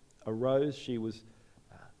opportunity arose, she was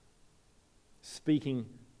speaking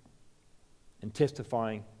and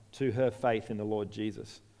testifying to her faith in the Lord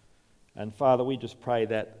Jesus. And Father, we just pray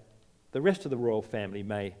that the rest of the royal family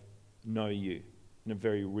may know you in a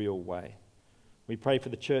very real way. We pray for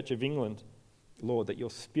the Church of England, Lord, that your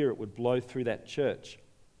Spirit would blow through that church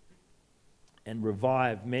and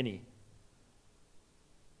revive many.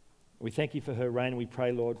 We thank you for her reign. We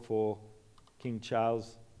pray, Lord, for King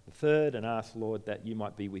Charles III and ask, Lord, that you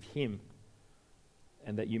might be with him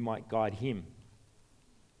and that you might guide him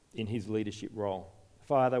in his leadership role.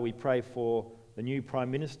 Father, we pray for the new Prime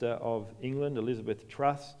Minister of England, Elizabeth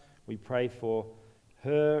Truss. We pray for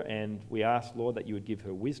her and we ask, Lord, that you would give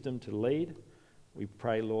her wisdom to lead. We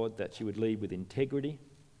pray, Lord, that she would lead with integrity,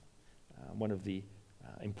 one of the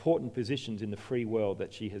important positions in the free world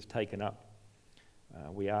that she has taken up.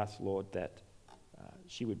 We ask, Lord, that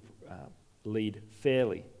she would lead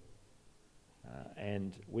fairly.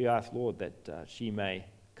 And we ask, Lord, that she may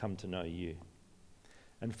come to know you.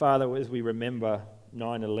 And Father, as we remember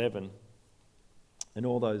 9/11 and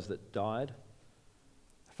all those that died,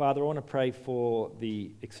 Father, I want to pray for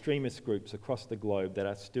the extremist groups across the globe that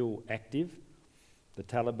are still active, the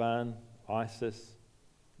Taliban, ISIS,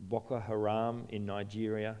 Boko Haram in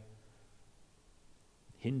Nigeria,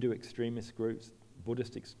 Hindu extremist groups,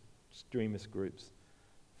 Buddhist extremist groups.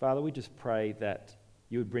 Father, we just pray that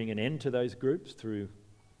you would bring an end to those groups through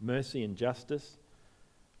mercy and justice.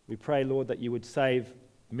 We pray, Lord, that you would save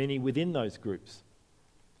many within those groups,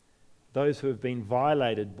 those who have been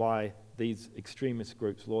violated by these extremist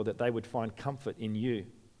groups, Lord, that they would find comfort in you.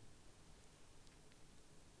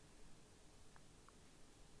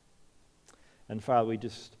 And Father, we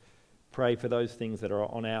just pray for those things that are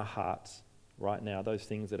on our hearts right now, those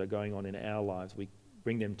things that are going on in our lives. We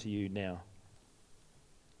bring them to you now.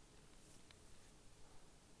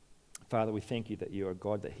 Father, we thank you that you are a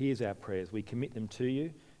God that hears our prayers. We commit them to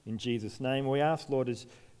you in Jesus' name. We ask, Lord, as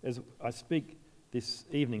I speak this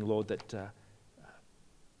evening, Lord, that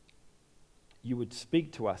you would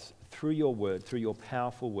speak to us through your word, through your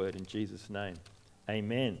powerful word in Jesus' name.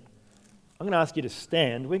 Amen. I'm going to ask you to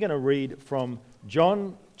stand. We're going to read from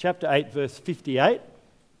John chapter 8, verse 58.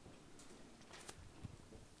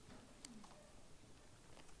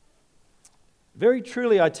 Very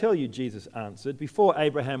truly I tell you, Jesus answered, before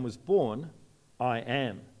Abraham was born, I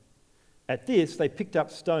am. At this they picked up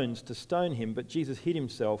stones to stone him, but Jesus hid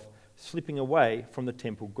himself, slipping away from the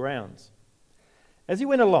temple grounds. As he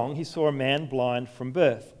went along, he saw a man blind from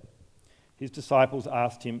birth. His disciples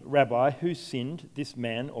asked him, Rabbi, who sinned, this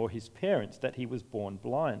man or his parents, that he was born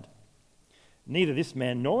blind? Neither this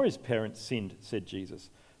man nor his parents sinned, said Jesus,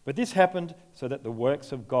 but this happened so that the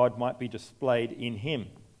works of God might be displayed in him.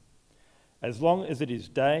 As long as it is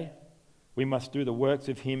day, we must do the works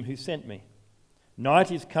of him who sent me.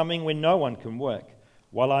 Night is coming when no one can work.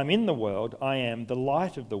 While I'm in the world, I am the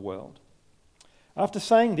light of the world. After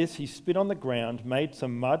saying this, he spit on the ground, made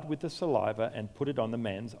some mud with the saliva, and put it on the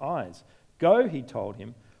man's eyes. Go, he told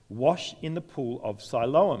him, wash in the pool of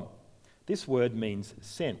Siloam. This word means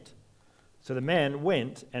sent. So the man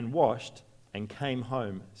went and washed and came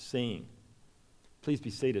home seeing. Please be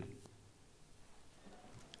seated.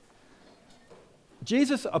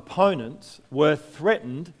 Jesus' opponents were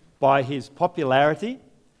threatened by his popularity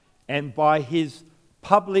and by his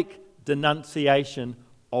public denunciation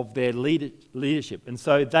of their leadership. And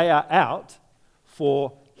so they are out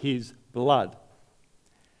for his blood.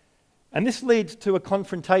 And this leads to a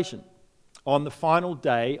confrontation on the final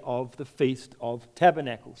day of the Feast of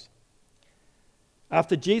Tabernacles.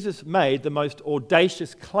 After Jesus made the most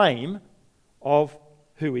audacious claim of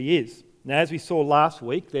who he is. Now, as we saw last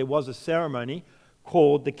week, there was a ceremony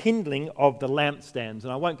called the kindling of the lampstands.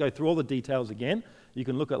 And I won't go through all the details again. You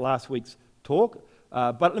can look at last week's talk.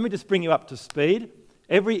 But let me just bring you up to speed.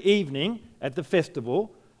 Every evening at the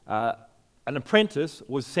festival, an apprentice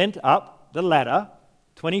was sent up the ladder,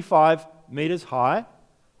 25 metres high,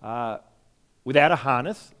 without a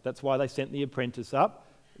harness. That's why they sent the apprentice up.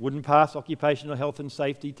 Wouldn't pass occupational health and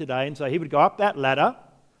safety today. And so he would go up that ladder.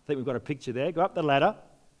 I think we've got a picture there. Go up the ladder.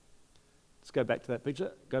 Let's go back to that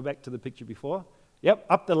picture. Go back to the picture before. Yep,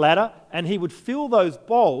 up the ladder. And he would fill those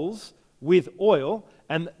bowls with oil,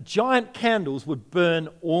 and giant candles would burn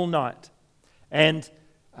all night. And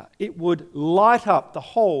it would light up the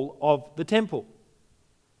whole of the temple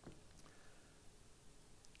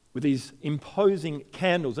with these imposing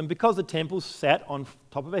candles. And because the temple sat on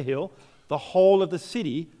top of a hill, the whole of the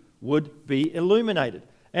city would be illuminated.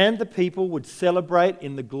 And the people would celebrate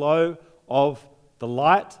in the glow of the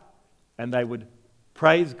light, and they would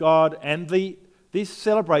praise God. And this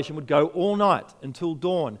celebration would go all night until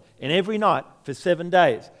dawn, and every night for 7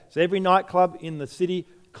 days. So every nightclub in the city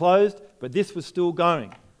closed, but this was still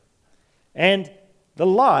going. And the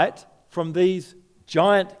light from these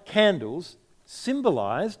giant candles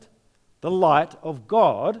symbolized the light of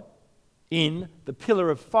God in the pillar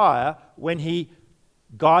of fire when he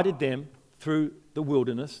guided them through the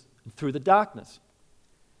wilderness and through the darkness.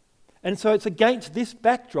 And so it's against this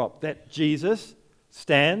backdrop that Jesus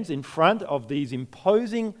stands in front of these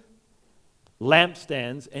imposing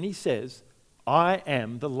lampstands and he says, I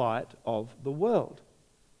am the light of the world.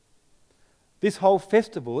 This whole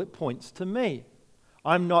festival, it points to me.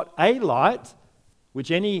 I'm not a light,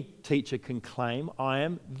 which any teacher can claim. I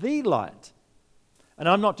am the light. And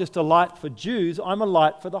I'm not just a light for Jews, I'm a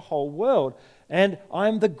light for the whole world. And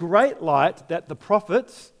I'm the great light that the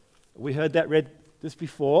prophets, we heard that read just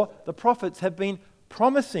before, the prophets have been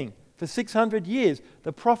promising for 600 years.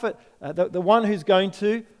 The prophet, the one who's going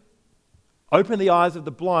to open the eyes of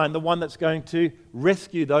the blind, the one that's going to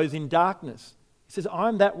rescue those in darkness. He says,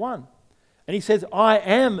 I'm that one. And he says, I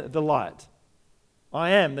am the light.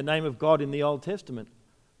 I am the name of God in the Old Testament.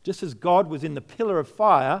 Just as God was in the pillar of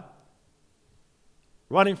fire,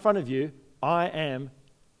 right in front of you, I am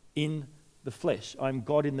in the flesh. I'm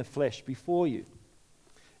God in the flesh before you.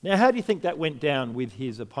 Now, how do you think that went down with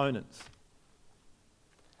his opponents?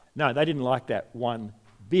 No, they didn't like that one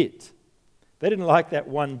bit. They didn't like that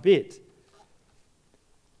one bit.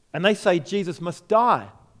 And they say Jesus must die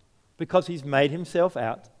because he's made himself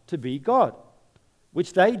out to be God,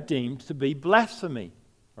 which they deemed to be blasphemy,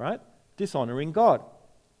 right? Dishonoring God.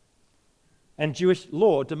 And Jewish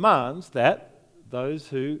law demands that those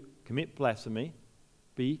who commit blasphemy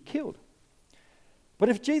be killed. But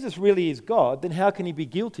if Jesus really is God, then how can he be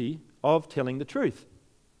guilty of telling the truth?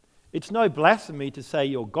 It's no blasphemy to say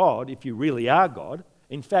you're God if you really are God.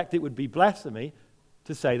 In fact, it would be blasphemy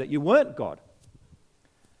to say that you weren't God.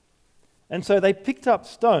 And so they picked up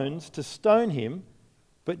stones to stone him,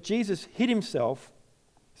 but Jesus hid himself,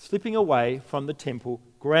 slipping away from the temple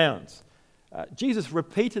grounds. Jesus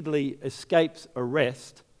repeatedly escapes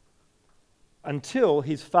arrest until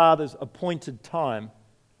his Father's appointed time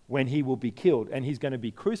when he will be killed, and he's going to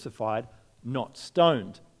be crucified, not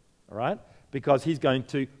stoned, all right? Because he's going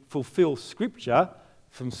to fulfill Scripture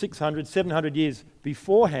from 600, 700 years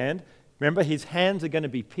beforehand. Remember, his hands are going to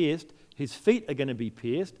be pierced, his feet are going to be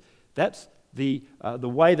pierced. That's the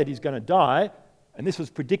way that he's going to die, and this was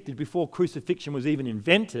predicted before crucifixion was even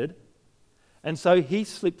invented. And so he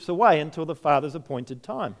slips away until the Father's appointed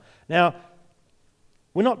time. Now,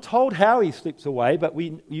 we're not told how he slips away, but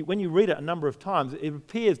when you read it a number of times, it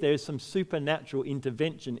appears there is some supernatural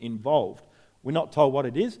intervention involved. We're not told what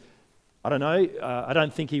it is. I don't know. I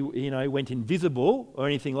don't think he went invisible or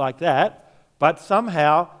anything like that, but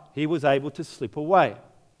somehow he was able to slip away.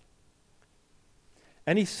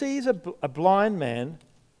 And he sees a blind man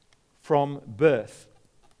from birth.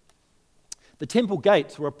 The temple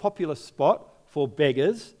gates were a popular spot for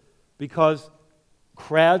beggars because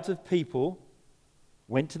crowds of people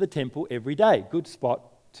went to the temple every day. Good spot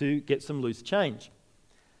to get some loose change.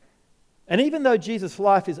 And even though Jesus'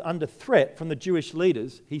 life is under threat from the Jewish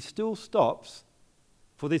leaders, he still stops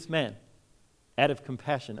for this man out of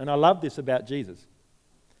compassion. And I love this about Jesus.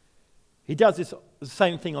 He does the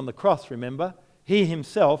same thing on the cross, remember? He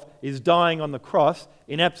himself is dying on the cross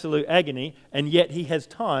in absolute agony, and yet he has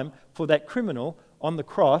time for that criminal on the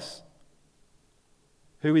cross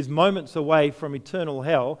who is moments away from eternal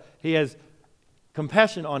hell. He has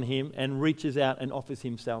compassion on him and reaches out and offers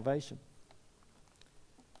him salvation.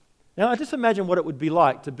 Now, I just imagine what it would be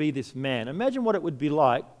like to be this man. Imagine what it would be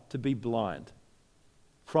like to be blind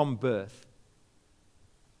from birth.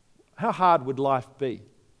 How hard would life be?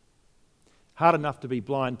 Hard enough to be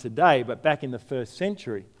blind today, but back in the first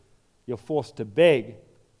century, you're forced to beg.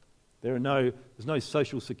 There's no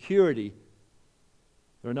social security.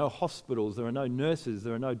 There are no hospitals. There are no nurses.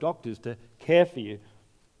 There are no doctors to care for you.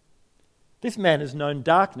 This man has known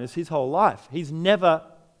darkness his whole life. He's never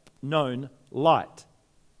known light.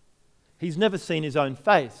 He's never seen his own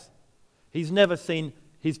face. He's never seen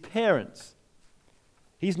his parents.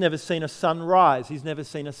 He's never seen a sun rise. He's never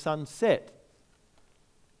seen a sun set.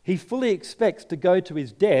 He fully expects to go to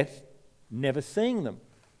his death never seeing them.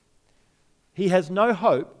 He has no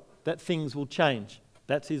hope that things will change.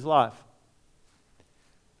 That's his life.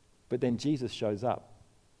 But then Jesus shows up.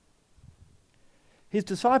 His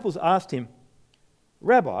disciples asked him,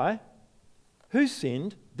 "Rabbi, who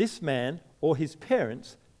sinned, this man or his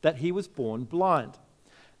parents, that he was born blind?"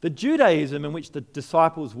 The Judaism in which the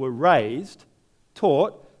disciples were raised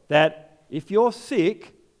taught that if you're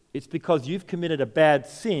sick, it's because you've committed a bad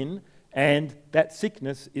sin, and that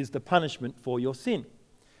sickness is the punishment for your sin.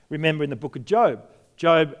 Remember in the book of Job,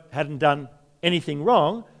 Job hadn't done anything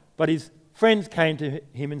wrong, but his friends came to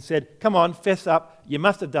him and said, "Come on, fess up, you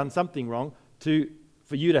must have done something wrong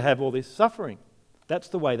for you to have all this suffering." That's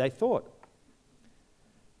the way they thought.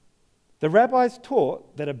 The rabbis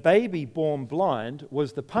taught that a baby born blind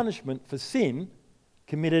was the punishment for sin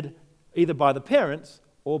committed either by the parents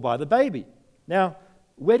or by the baby. Now,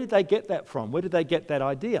 where did they get that from? Where did they get that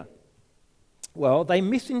idea? Well, they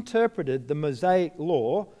misinterpreted the Mosaic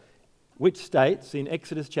law, which states in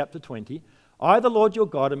Exodus chapter 20, I, the Lord your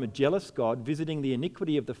God, am a jealous God, visiting the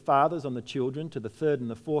iniquity of the fathers on the children to the third and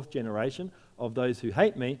the fourth generation of those who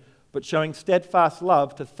hate me, but showing steadfast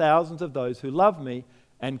love to thousands of those who love me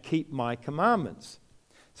and keep my commandments.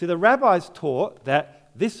 See, the rabbis taught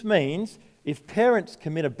that this means if parents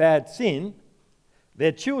commit a bad sin,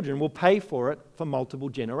 their children will pay for it for multiple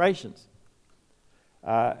generations.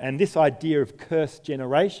 And this idea of cursed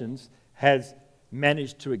generations has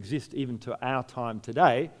managed to exist even to our time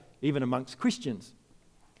today, even amongst Christians.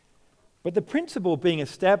 But the principle being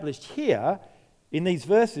established here in these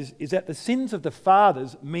verses is that the sins of the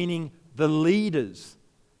fathers, meaning the leaders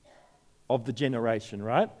of the generation,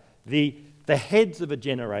 right? The heads of a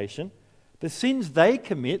generation, the sins they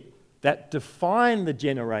commit that define the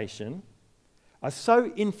generation are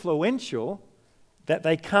so influential that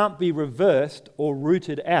they can't be reversed or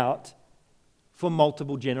rooted out for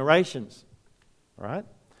multiple generations, right?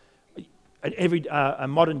 A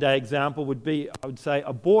modern day example would be, I would say,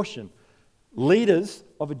 abortion. Leaders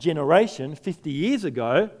of a generation 50 years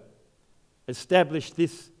ago established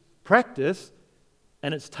this practice,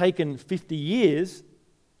 and it's taken 50 years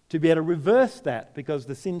to be able to reverse that, because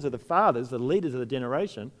the sins of the fathers, the leaders of the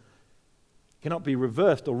generation, cannot be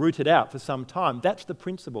reversed or rooted out for some time. That's the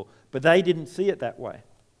principle. But they didn't see it that way.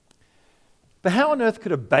 But how on earth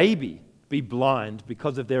could a baby be blind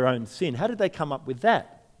because of their own sin? How did they come up with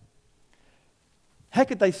that? How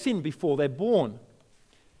could they sin before they're born?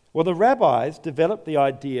 Well, the rabbis developed the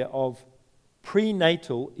idea of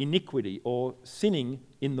prenatal iniquity, or sinning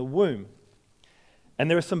in the womb. And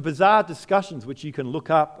there are some bizarre discussions which you can look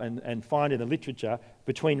up and find in the literature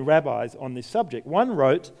between rabbis on this subject. One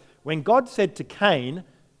wrote, when God said to Cain,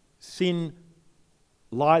 sin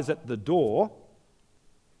lies at the door,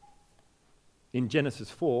 in Genesis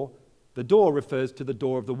 4, the door refers to the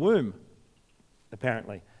door of the womb,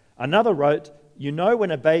 apparently. Another wrote, you know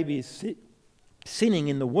when a baby is sinning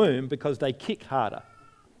in the womb because they kick harder.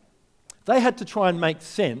 They had to try and make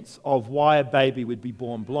sense of why a baby would be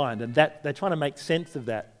born blind, and that they're trying to make sense of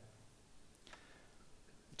that.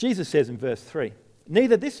 Jesus says in verse 3,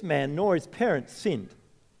 neither this man nor his parents sinned,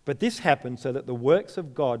 but this happened so that the works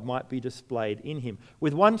of God might be displayed in him.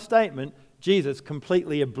 With one statement, Jesus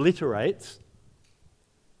completely obliterates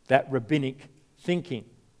that rabbinic thinking.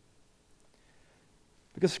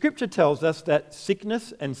 Because Scripture tells us that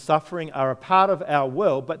sickness and suffering are a part of our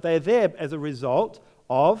world, but they're there as a result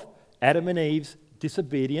of Adam and Eve's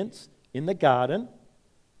disobedience in the garden,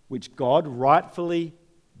 which God rightfully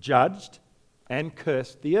judged and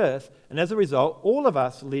cursed the earth. And as a result, all of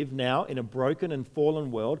us live now in a broken and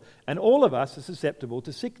fallen world, and all of us are susceptible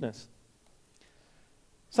to sickness.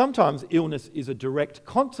 Sometimes illness is a direct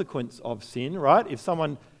consequence of sin, right? If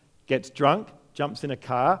someone gets drunk, jumps in a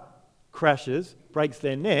car, crashes, breaks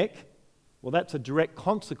their neck, well, that's a direct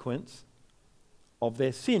consequence of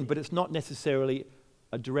their sin, but it's not necessarily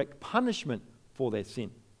a direct punishment for their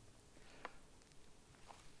sin.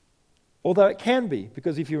 Although it can be,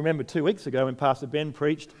 because if you remember 2 weeks ago when Pastor Ben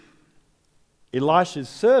preached, Elisha's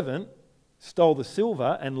servant stole the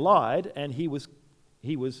silver and lied, and he was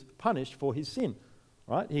punished for his sin,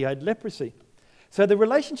 right? He had leprosy. So the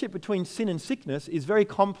relationship between sin and sickness is very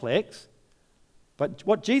complex, but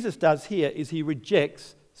what Jesus does here is he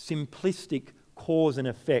rejects simplistic cause and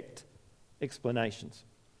effect explanations.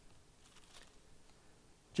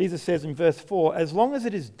 Jesus says in verse 4, as long as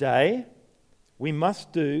it is day, we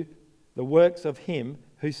must do the works of him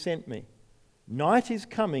who sent me. Night is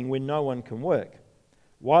coming when no one can work.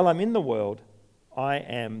 While I'm in the world, I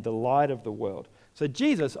am the light of the world. So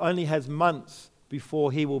Jesus only has months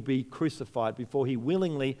before he will be crucified, before he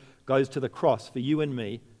willingly goes to the cross for you and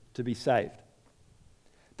me to be saved.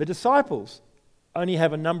 The disciples only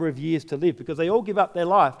have a number of years to live because they all give up their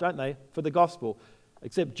life, don't they, for the gospel,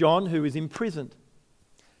 except John, who is imprisoned.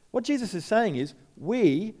 What Jesus is saying is,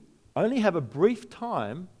 we only have a brief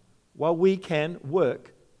time while we can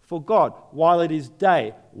work for God, while it is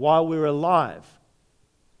day, while we're alive.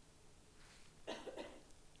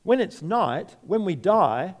 When it's night, when we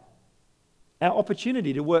die, our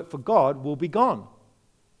opportunity to work for God will be gone.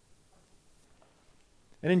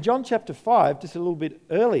 And in John chapter 5, just a little bit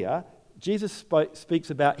earlier, Jesus speaks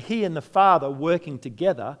about he and the Father working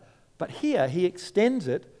together, but here he extends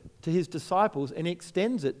it to his disciples, and he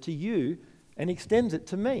extends it to you, and he extends it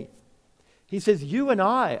to me. He says, you and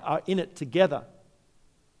I are in it together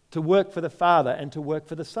to work for the Father and to work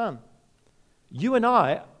for the Son. You and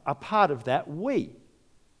I are part of that we.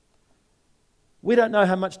 We don't know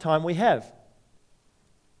how much time we have.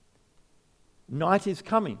 night is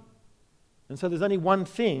coming. And so there's only one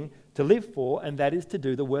thing to live for, and that is to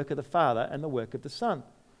do the work of the Father and the work of the Son.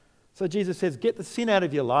 So Jesus says, get the sin out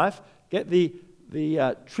of your life, get the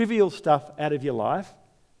trivial stuff out of your life,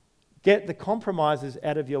 get the compromises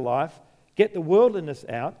out of your life, get the worldliness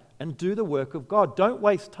out, and do the work of God. Don't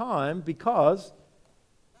waste time, because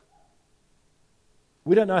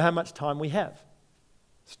we don't know how much time we have.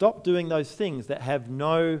 Stop doing those things that have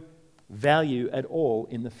no value at all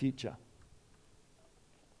in the future.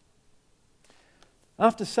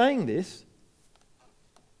 After saying this,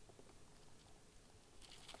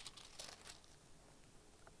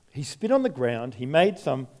 he spit on the ground, he made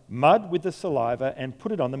some mud with the saliva and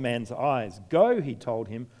put it on the man's eyes. Go, he told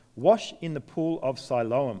him, wash in the pool of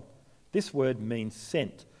Siloam. This word means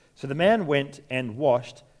sent. So the man went and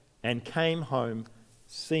washed and came home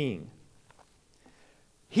seeing.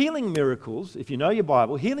 Healing miracles, if you know your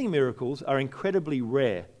Bible, healing miracles are incredibly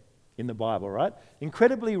rare in the Bible, right?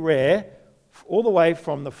 Incredibly rare, all the way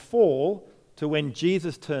from the fall to when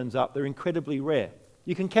Jesus turns up, they're incredibly rare.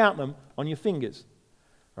 You can count them on your fingers,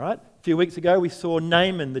 right? A few weeks ago we saw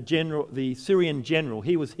Naaman, the Syrian general.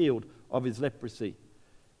 He was healed of his leprosy.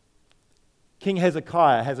 King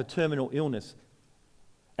Hezekiah has a terminal illness,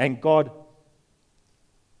 and God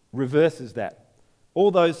reverses that.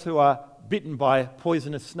 All those who are bitten by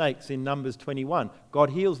poisonous snakes in Numbers 21,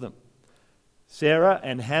 God heals them. Sarah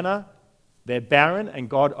and Hannah, they're barren, and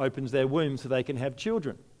God opens their womb so they can have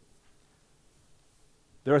children.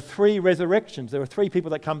 There are 3 resurrections. There are 3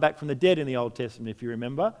 people that come back from the dead in the Old Testament, if you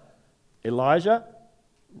remember. Elijah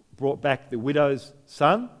brought back the widow's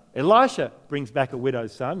son. Elisha brings back a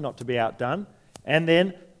widow's son, not to be outdone. And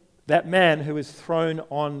then that man who is thrown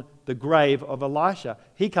on the grave of Elisha,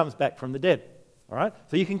 he comes back from the dead. All right?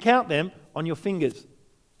 So you can count them on your fingers.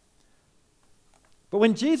 But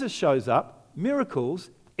when Jesus shows up, miracles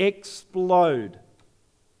explode.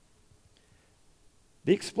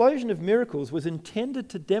 The explosion of miracles was intended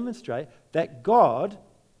to demonstrate that God,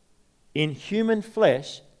 in human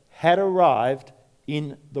flesh, had arrived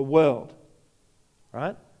in the world.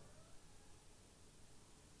 Right?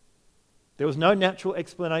 There was no natural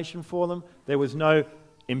explanation for them. There was no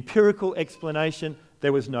empirical explanation.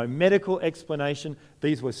 There was no medical explanation.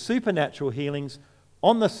 These were supernatural healings,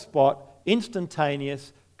 on the spot,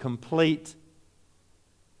 instantaneous, complete,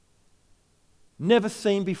 never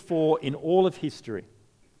seen before in all of history.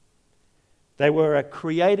 They were a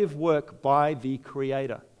creative work by the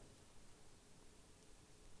Creator,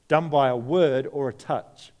 done by a word or a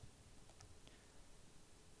touch.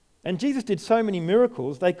 And Jesus did so many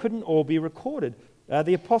miracles, they couldn't all be recorded.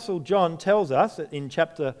 The Apostle John tells us in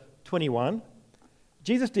chapter 21,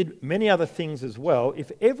 Jesus did many other things as well.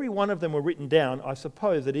 If every one of them were written down, I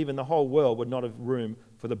suppose that even the whole world would not have room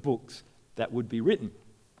for the books that would be written.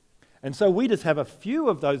 And so we just have a few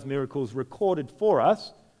of those miracles recorded for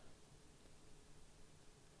us.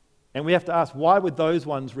 And we have to ask, why were those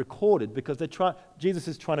ones recorded? Because Jesus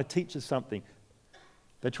is trying to teach us something.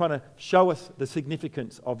 They're trying to show us the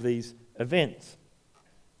significance of these events.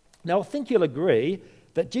 Now, I think you'll agree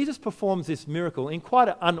that Jesus performs this miracle in quite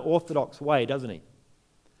an unorthodox way, doesn't he?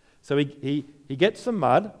 So he gets some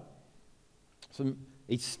mud,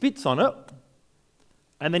 he spits on it,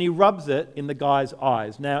 and then he rubs it in the guy's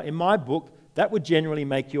eyes. Now, in my book, that would generally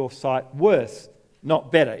make your sight worse,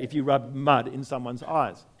 not better, if you rub mud in someone's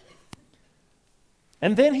eyes.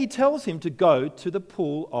 And then he tells him to go to the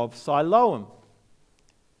pool of Siloam.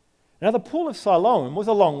 Now, the pool of Siloam was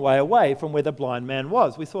a long way away from where the blind man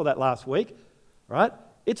was. We saw that last week, right?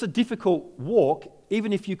 It's a difficult walk,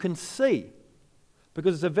 even if you can see,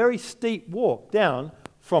 because it's a very steep walk down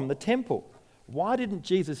from the temple. Why didn't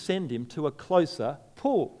Jesus send him to a closer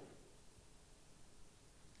pool?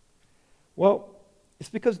 Well, it's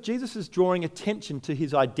because Jesus is drawing attention to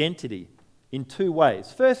his identity in 2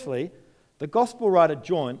 ways. Firstly, the gospel writer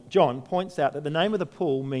John points out that the name of the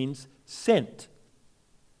pool means sent.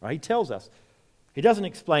 Right? He tells us. He doesn't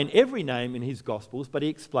explain every name in his Gospels, but he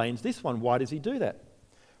explains this one. Why does he do that?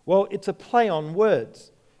 Well, it's a play on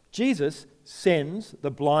words. Jesus sends the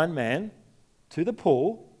blind man to the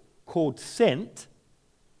pool, called Sent,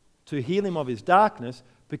 to heal him of his darkness,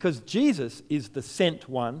 because Jesus is the sent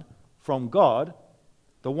one from God,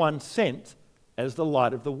 the one sent as the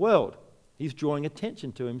light of the world. He's drawing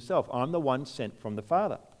attention to himself. I'm the one sent from the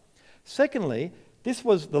Father. Secondly, this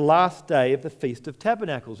was the last day of the Feast of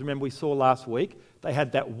Tabernacles. Remember, we saw last week they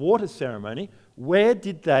had that water ceremony. Where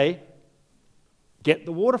did they get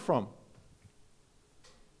the water from?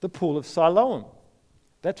 The pool of Siloam.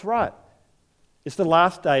 That's right. It's the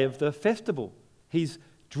last day of the festival. He's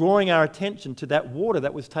drawing our attention to that water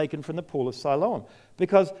that was taken from the pool of Siloam.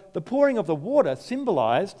 Because the pouring of the water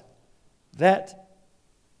symbolized that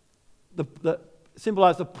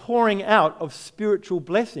symbolized the pouring out of spiritual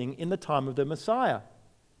blessing in the time of the Messiah.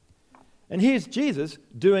 And here's Jesus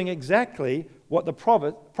doing exactly what the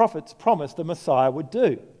prophets promised the Messiah would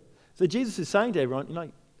do. So Jesus is saying to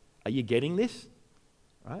everyone, are you getting this?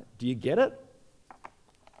 Right? Do you get it?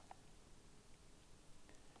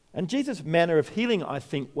 And Jesus' manner of healing, I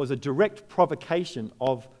think, was a direct provocation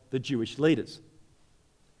of the Jewish leaders.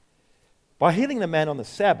 By healing the man on the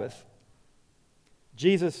Sabbath,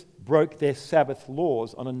 Jesus broke their Sabbath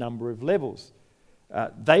laws on a number of levels.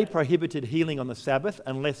 They prohibited healing on the Sabbath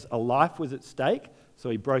unless a life was at stake, so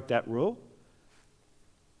he broke that rule.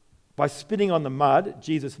 By spitting on the mud,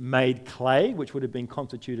 Jesus made clay, which would have been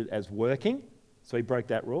constituted as working, so he broke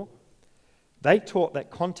that rule. They taught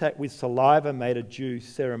that contact with saliva made a Jew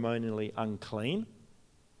ceremonially unclean.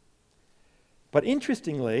 But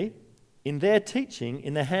interestingly, in their teaching,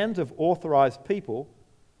 in the hands of authorized people,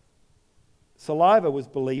 saliva was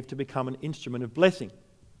believed to become an instrument of blessing.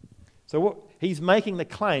 So he's making the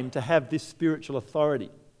claim to have this spiritual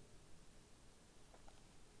authority.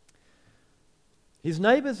 His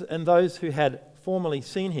neighbours and those who had formerly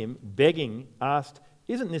seen him begging asked,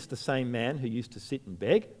 "Isn't this the same man who used to sit and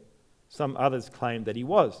beg?" Some others claimed that he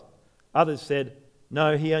was. Others said,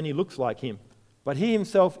 "No, he only looks like him." But he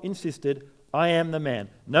himself insisted, "I am the man."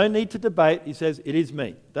 No need to debate. He says, "It is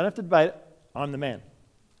me." Don't have to debate it. I'm the man.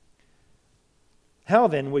 "How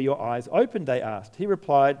then were your eyes opened?" they asked. He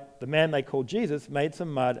replied, "The man they called Jesus made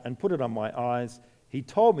some mud and put it on my eyes. He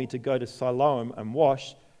told me to go to Siloam and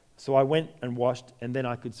wash. So I went and washed, and then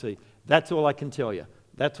I could see." That's all I can tell you.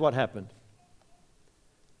 That's what happened.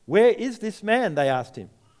 "Where is this man?" they asked him.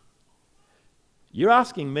 "You're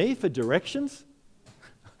asking me for directions?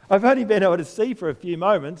 I've only been able to see for a few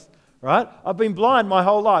moments, right? I've been blind my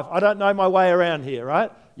whole life. I don't know my way around here,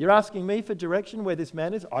 right? You're asking me for direction where this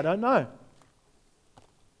man is? I don't know."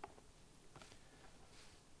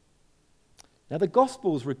 Now, the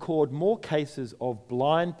Gospels record more cases of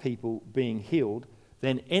blind people being healed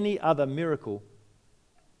than any other miracle,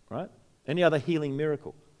 right? Any other healing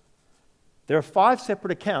miracle. There are 5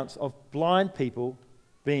 separate accounts of blind people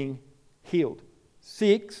being healed.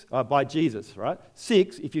 6 by Jesus, right?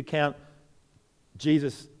 6 if you count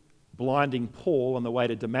Jesus blinding Paul on the way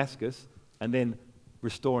to Damascus and then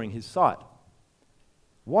restoring his sight.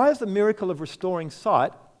 Why is the miracle of restoring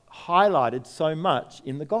sight highlighted so much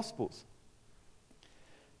in the Gospels?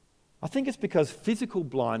 I think it's because physical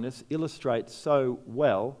blindness illustrates so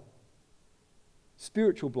well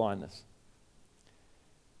spiritual blindness.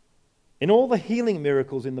 In all the healing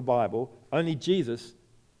miracles in the Bible, only Jesus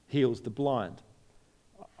heals the blind.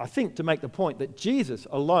 I think to make the point that Jesus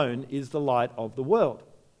alone is the light of the world.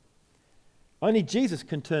 Only Jesus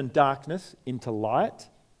can turn darkness into light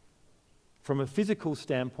from a physical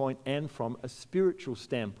standpoint and from a spiritual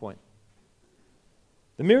standpoint.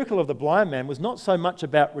 The miracle of the blind man was not so much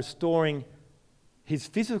about restoring his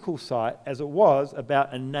physical sight as it was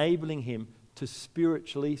about enabling him to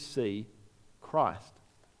spiritually see Christ.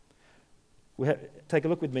 Take a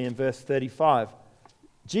look with me in verse 35.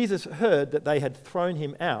 Jesus heard that they had thrown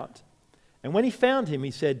him out, and when he found him,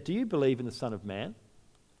 he said, "Do you believe in the Son of Man?"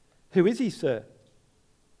 "Who is he, sir?"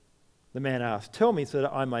 the man asked. "Tell me so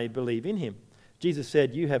that I may believe in him." Jesus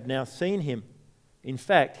said, "You have now seen him. In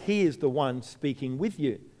fact, he is the one speaking with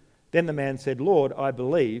you." Then the man said, "Lord, I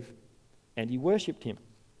believe," and he worshipped him.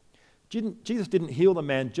 Jesus didn't heal the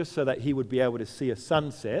man just so that he would be able to see a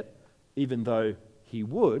sunset, even though he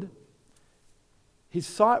would. His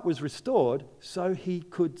sight was restored so he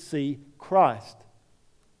could see Christ.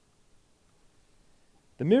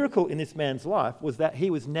 The miracle in this man's life was that he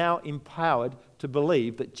was now empowered to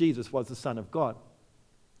believe that Jesus was the Son of God.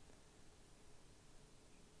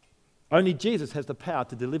 Only Jesus has the power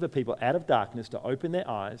to deliver people out of darkness, to open their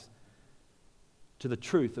eyes to the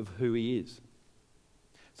truth of who he is.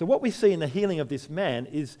 So what we see in the healing of this man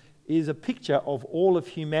is a picture of all of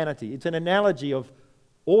humanity. It's an analogy of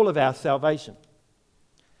all of our salvation.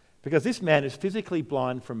 Because this man is physically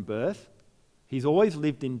blind from birth. He's always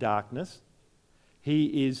lived in darkness.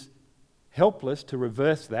 He is helpless to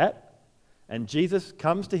reverse that. And Jesus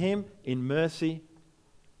comes to him in mercy,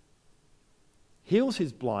 heals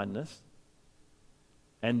his blindness,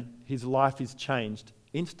 and his life is changed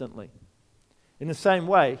instantly. In the same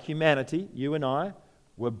way, humanity, you and I,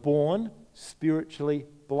 were born spiritually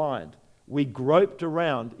blind. We groped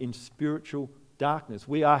around in spiritual darkness.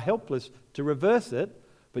 We are helpless to reverse it,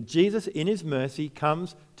 but Jesus, in his mercy,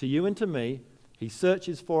 comes to you and to me. He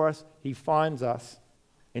searches for us, he finds us,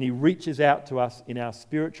 and he reaches out to us in our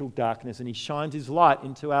spiritual darkness and he shines his light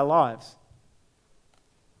into our lives.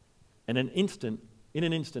 And in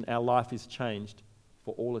an instant, our life is changed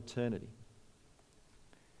for all eternity.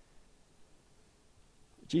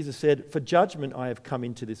 Jesus said, "For judgment I have come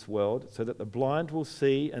into this world, so that the blind will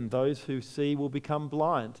see, and those who see will become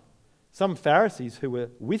blind." Some Pharisees who were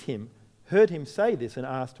with him heard him say this and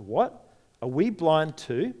asked, "What? Are we blind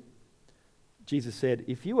too?" Jesus said,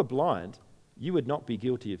 "If you were blind, you would not be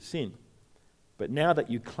guilty of sin. But now that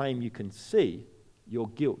you claim you can see, your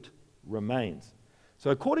guilt remains." So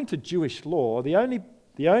according to Jewish law, the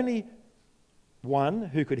only one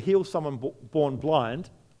who could heal someone born blind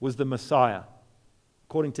was the Messiah,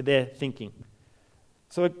 according to their thinking.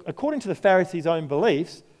 So according to the Pharisees' own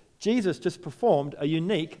beliefs, Jesus just performed a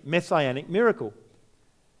unique messianic miracle.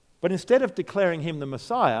 But instead of declaring him the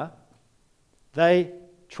Messiah, they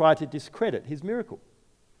try to discredit his miracle.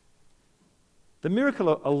 The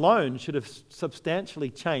miracle alone should have substantially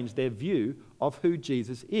changed their view of who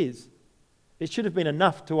Jesus is. It should have been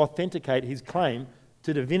enough to authenticate his claim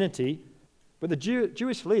to divinity, but the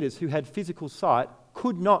Jewish leaders who had physical sight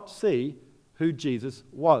could not see who Jesus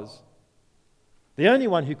was. The only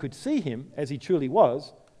one who could see him as he truly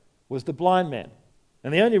was the blind man.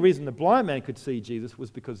 And the only reason the blind man could see Jesus was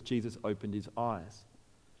because Jesus opened his eyes.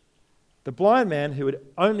 The blind man, who had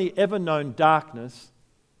only ever known darkness,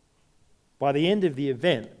 by the end of the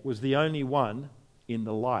event was the only one in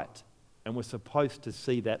the light and was supposed to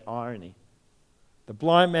see that irony. The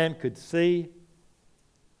blind man could see,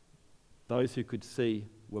 those who could see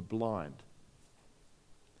were blind.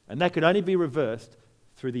 And that could only be reversed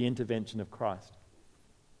through the intervention of Christ.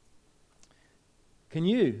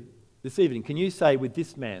 This evening, can you say with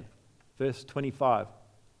this man, verse 25,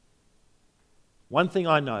 "One thing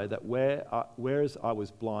I know, that whereas I was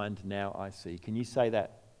blind, now I see." Can you say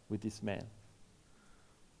that with this man?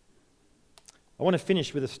 I want to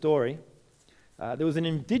finish with a story. There was an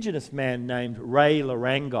indigenous man named Ray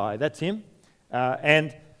Larangai, that's him,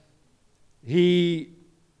 and he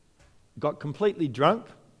got completely drunk,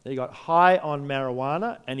 he got high on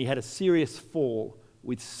marijuana, and he had a serious fall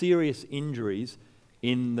with serious injuries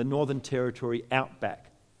in the Northern Territory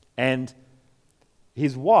outback. And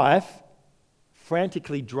his wife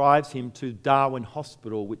frantically drives him to Darwin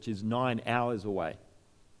Hospital, which is 9 hours away.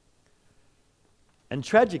 And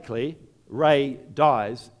tragically, Ray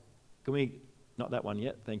dies. Not that one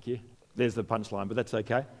yet, thank you. There's the punchline, but that's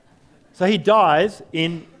okay. So he dies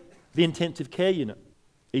in the intensive care unit.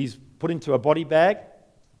 He's put into a body bag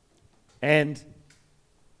and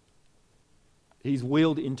he's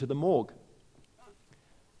wheeled into the morgue.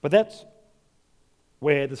 But that's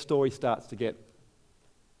where the story starts to get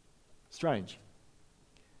strange.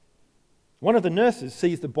 One of the nurses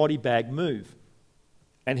sees the body bag move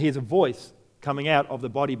and hears a voice coming out of the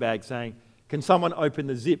body bag saying, "Can someone open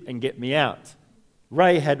the zip and get me out?"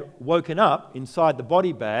 Ray had woken up inside the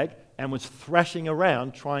body bag and was thrashing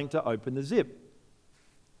around trying to open the zip.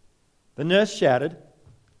 The nurse shouted,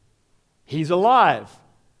 "He's alive!"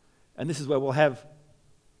 And this is where we'll have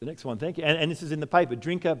the next one, thank you. And this is in the paper,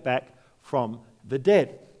 "Drinker back from the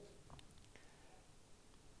dead."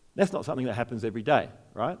 That's not something that happens every day,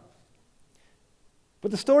 right? But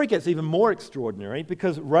the story gets even more extraordinary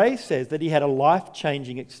because Ray says that he had a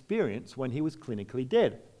life-changing experience when he was clinically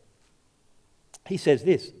dead. He says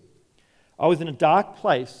this, "I was in a dark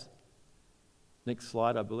place," next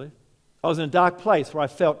slide I believe, "I was in a dark place where I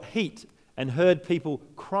felt heat and heard people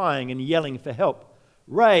crying and yelling for help.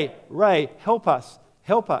 'Ray, Ray, help us,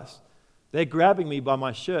 help us.' They're grabbing me by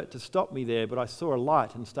my shirt to stop me there, but I saw a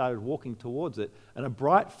light and started walking towards it, and a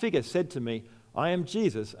bright figure said to me, 'I am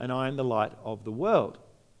Jesus and I am the light of the world.'"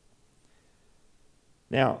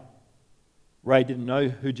 Now, Ray didn't know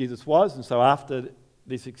who Jesus was, and so after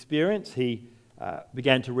this experience, he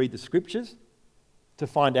began to read the scriptures to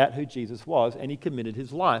find out who Jesus was, and he committed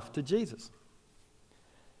his life to Jesus.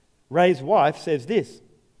 Ray's wife says this,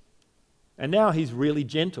 and now he's really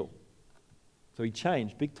gentle. So he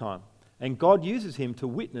changed big time. And God uses him to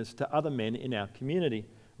witness to other men in our community.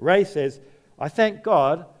 Ray says, "I thank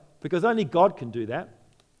God because only God can do that.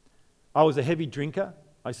 I was a heavy drinker.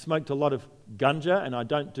 I smoked a lot of ganja, and I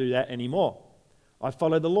don't do that anymore. I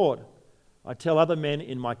follow the Lord. I tell other men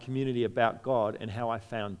in my community about God and how I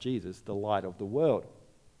found Jesus, the light of the world."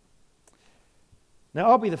 Now,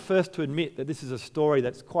 I'll be the first to admit that this is a story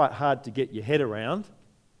that's quite hard to get your head around.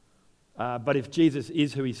 But if Jesus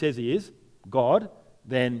is who he says he is, God,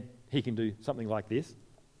 then he can do something like this.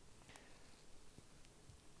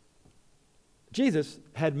 Jesus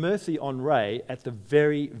had mercy on Ray at the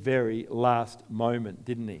very, very last moment,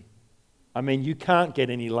 didn't he? I mean, you can't get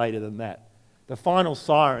any later than that. The final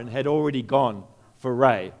siren had already gone for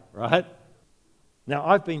Ray, right? Now,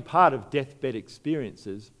 I've been part of deathbed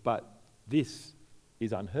experiences, but this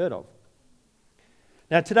is unheard of.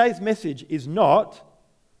 Now, today's message is not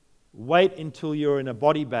wait until you're in a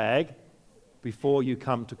body bag before you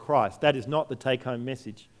come to Christ. That is not the take-home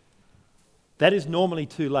message. That is normally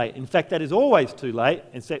too late. In fact, that is always too late,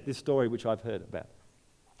 except this story which I've heard about.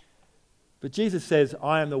 But Jesus says,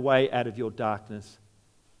 I am the way out of your darkness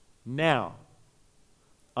now.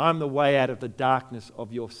 I'm the way out of the darkness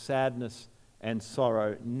of your sadness and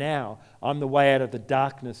sorrow now. I'm the way out of the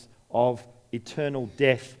darkness of eternal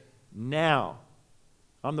death now.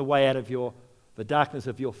 I'm the way out of the darkness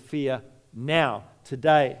of your fear now,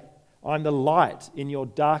 today. I'm the light in your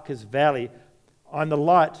darkest valley. I'm the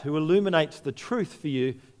light who illuminates the truth for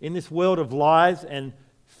you in this world of lies and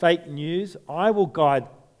fake news. I will guide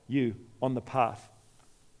you on the path.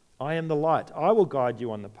 I am the light. I will guide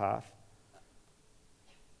you on the path.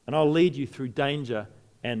 And I'll lead you through danger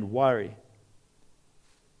and worry.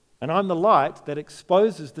 And I'm the light that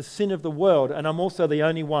exposes the sin of the world, and I'm also the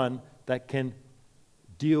only one that can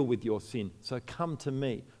deal with your sin. So come to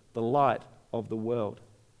me, the light of the world.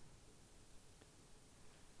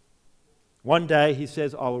 One day, he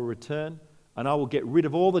says, I will return and I will get rid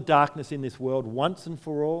of all the darkness in this world once and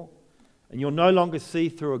for all. And you'll no longer see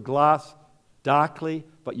through a glass darkly,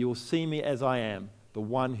 but you will see me as I am, the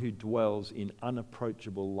one who dwells in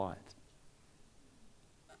unapproachable light.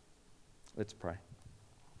 Let's pray.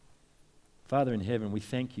 Father in heaven, we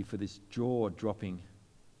thank you for this jaw-dropping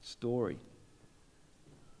story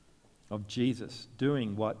of Jesus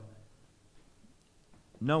doing what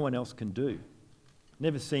no one else can do,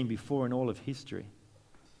 never seen before in all of history.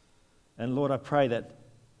 And Lord, I pray that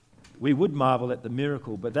we would marvel at the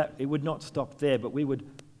miracle, but that it would not stop there, but we would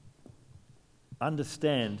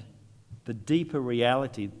understand the deeper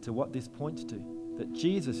reality to what this points to, that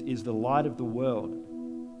Jesus is the light of the world.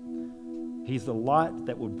 He's the light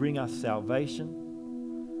that will bring us salvation,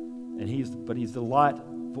 and He's the light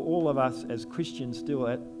for all of us as Christians still.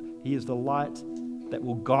 He is the light that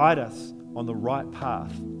will guide us on the right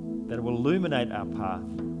path, that will illuminate our path.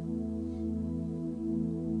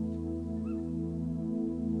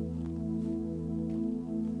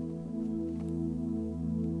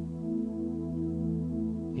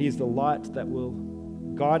 He is the light that will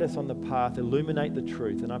guide us on the path, illuminate the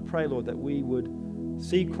truth. And I pray, Lord, that we would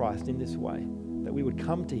see Christ in this way, that we would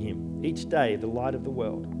come to Him each day, the light of the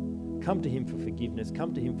world. Come to Him for forgiveness,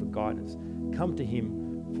 come to Him for guidance, come to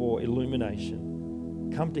Him for illumination,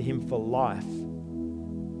 come to Him for life.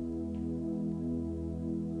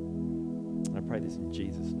 I pray this in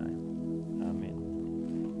Jesus' name. Amen.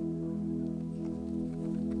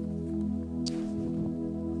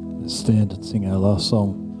 Let's stand and sing our last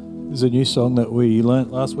song. This is a new song that we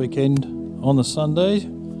learnt last weekend on the Sunday.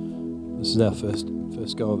 This is our first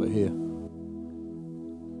go of it here.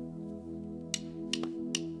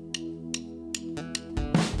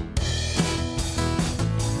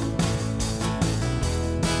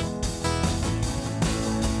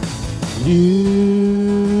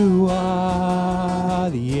 You are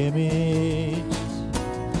the image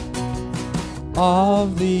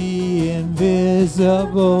of the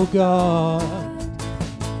invisible God,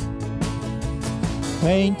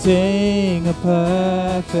 painting a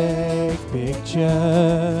perfect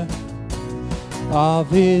picture of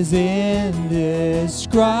His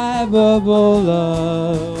indescribable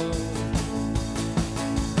love.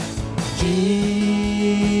 Jesus,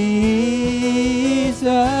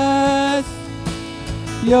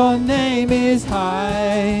 your name is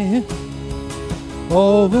high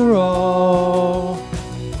over all.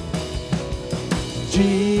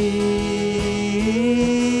 Jesus,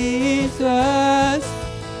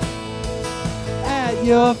 at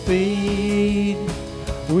your feet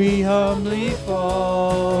we humbly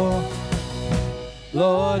fall,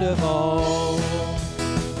 Lord of all.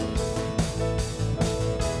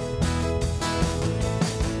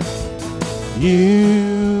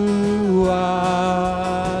 You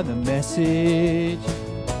are the message,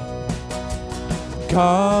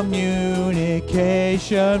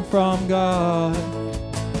 communication from God,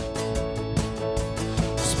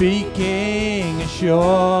 speaking a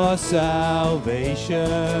sure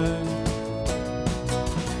salvation.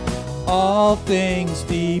 All things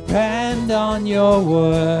depend on your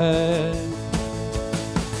word.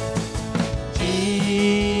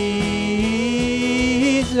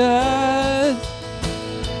 Jesus,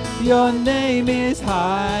 your name is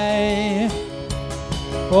high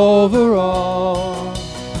over all.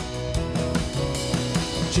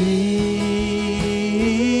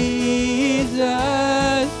 Jesus,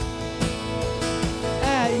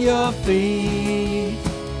 at your feet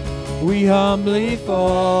humbly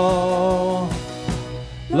fall,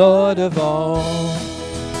 Lord of all.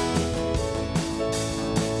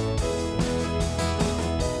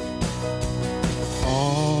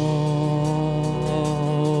 All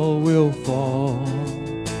will fall,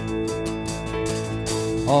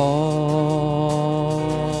 all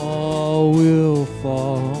will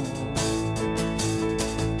fall,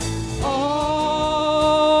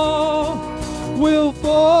 all will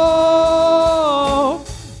fall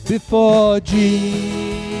before Jesus.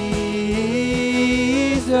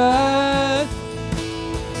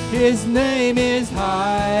 His name is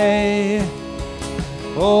high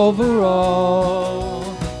over all.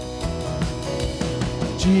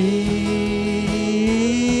 Jesus,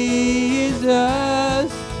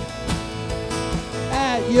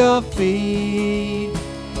 at your feet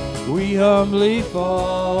we humbly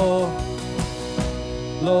fall,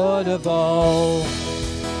 Lord of all,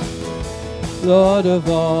 Lord of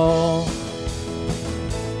all,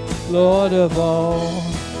 Lord of all.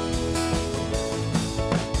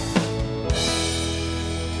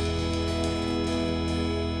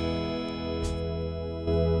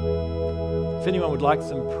 If anyone would like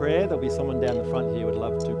some prayer, there'll be someone down the front here who would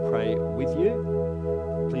love to pray with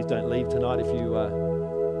you. Please don't leave tonight if you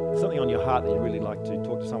there's something on your heart that you'd really like to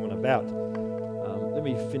talk to someone about. Let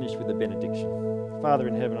me finish with the benediction. Father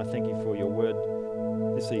in heaven, I thank you for your word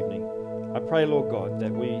this evening. I pray, Lord God,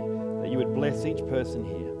 that you would bless each person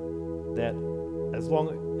here, that as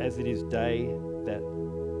long as it is day, that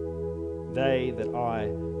I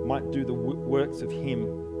might do the works of him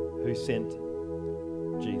who sent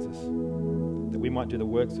Jesus. That we might do the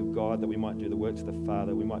works of God, that we might do the works of the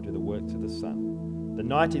Father, we might do the works of the Son. The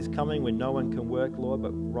night is coming when no one can work, Lord,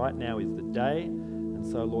 but right now is the day. And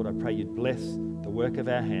so, Lord, I pray you'd bless the work of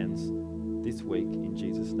our hands this week in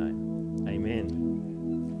Jesus' name. Amen.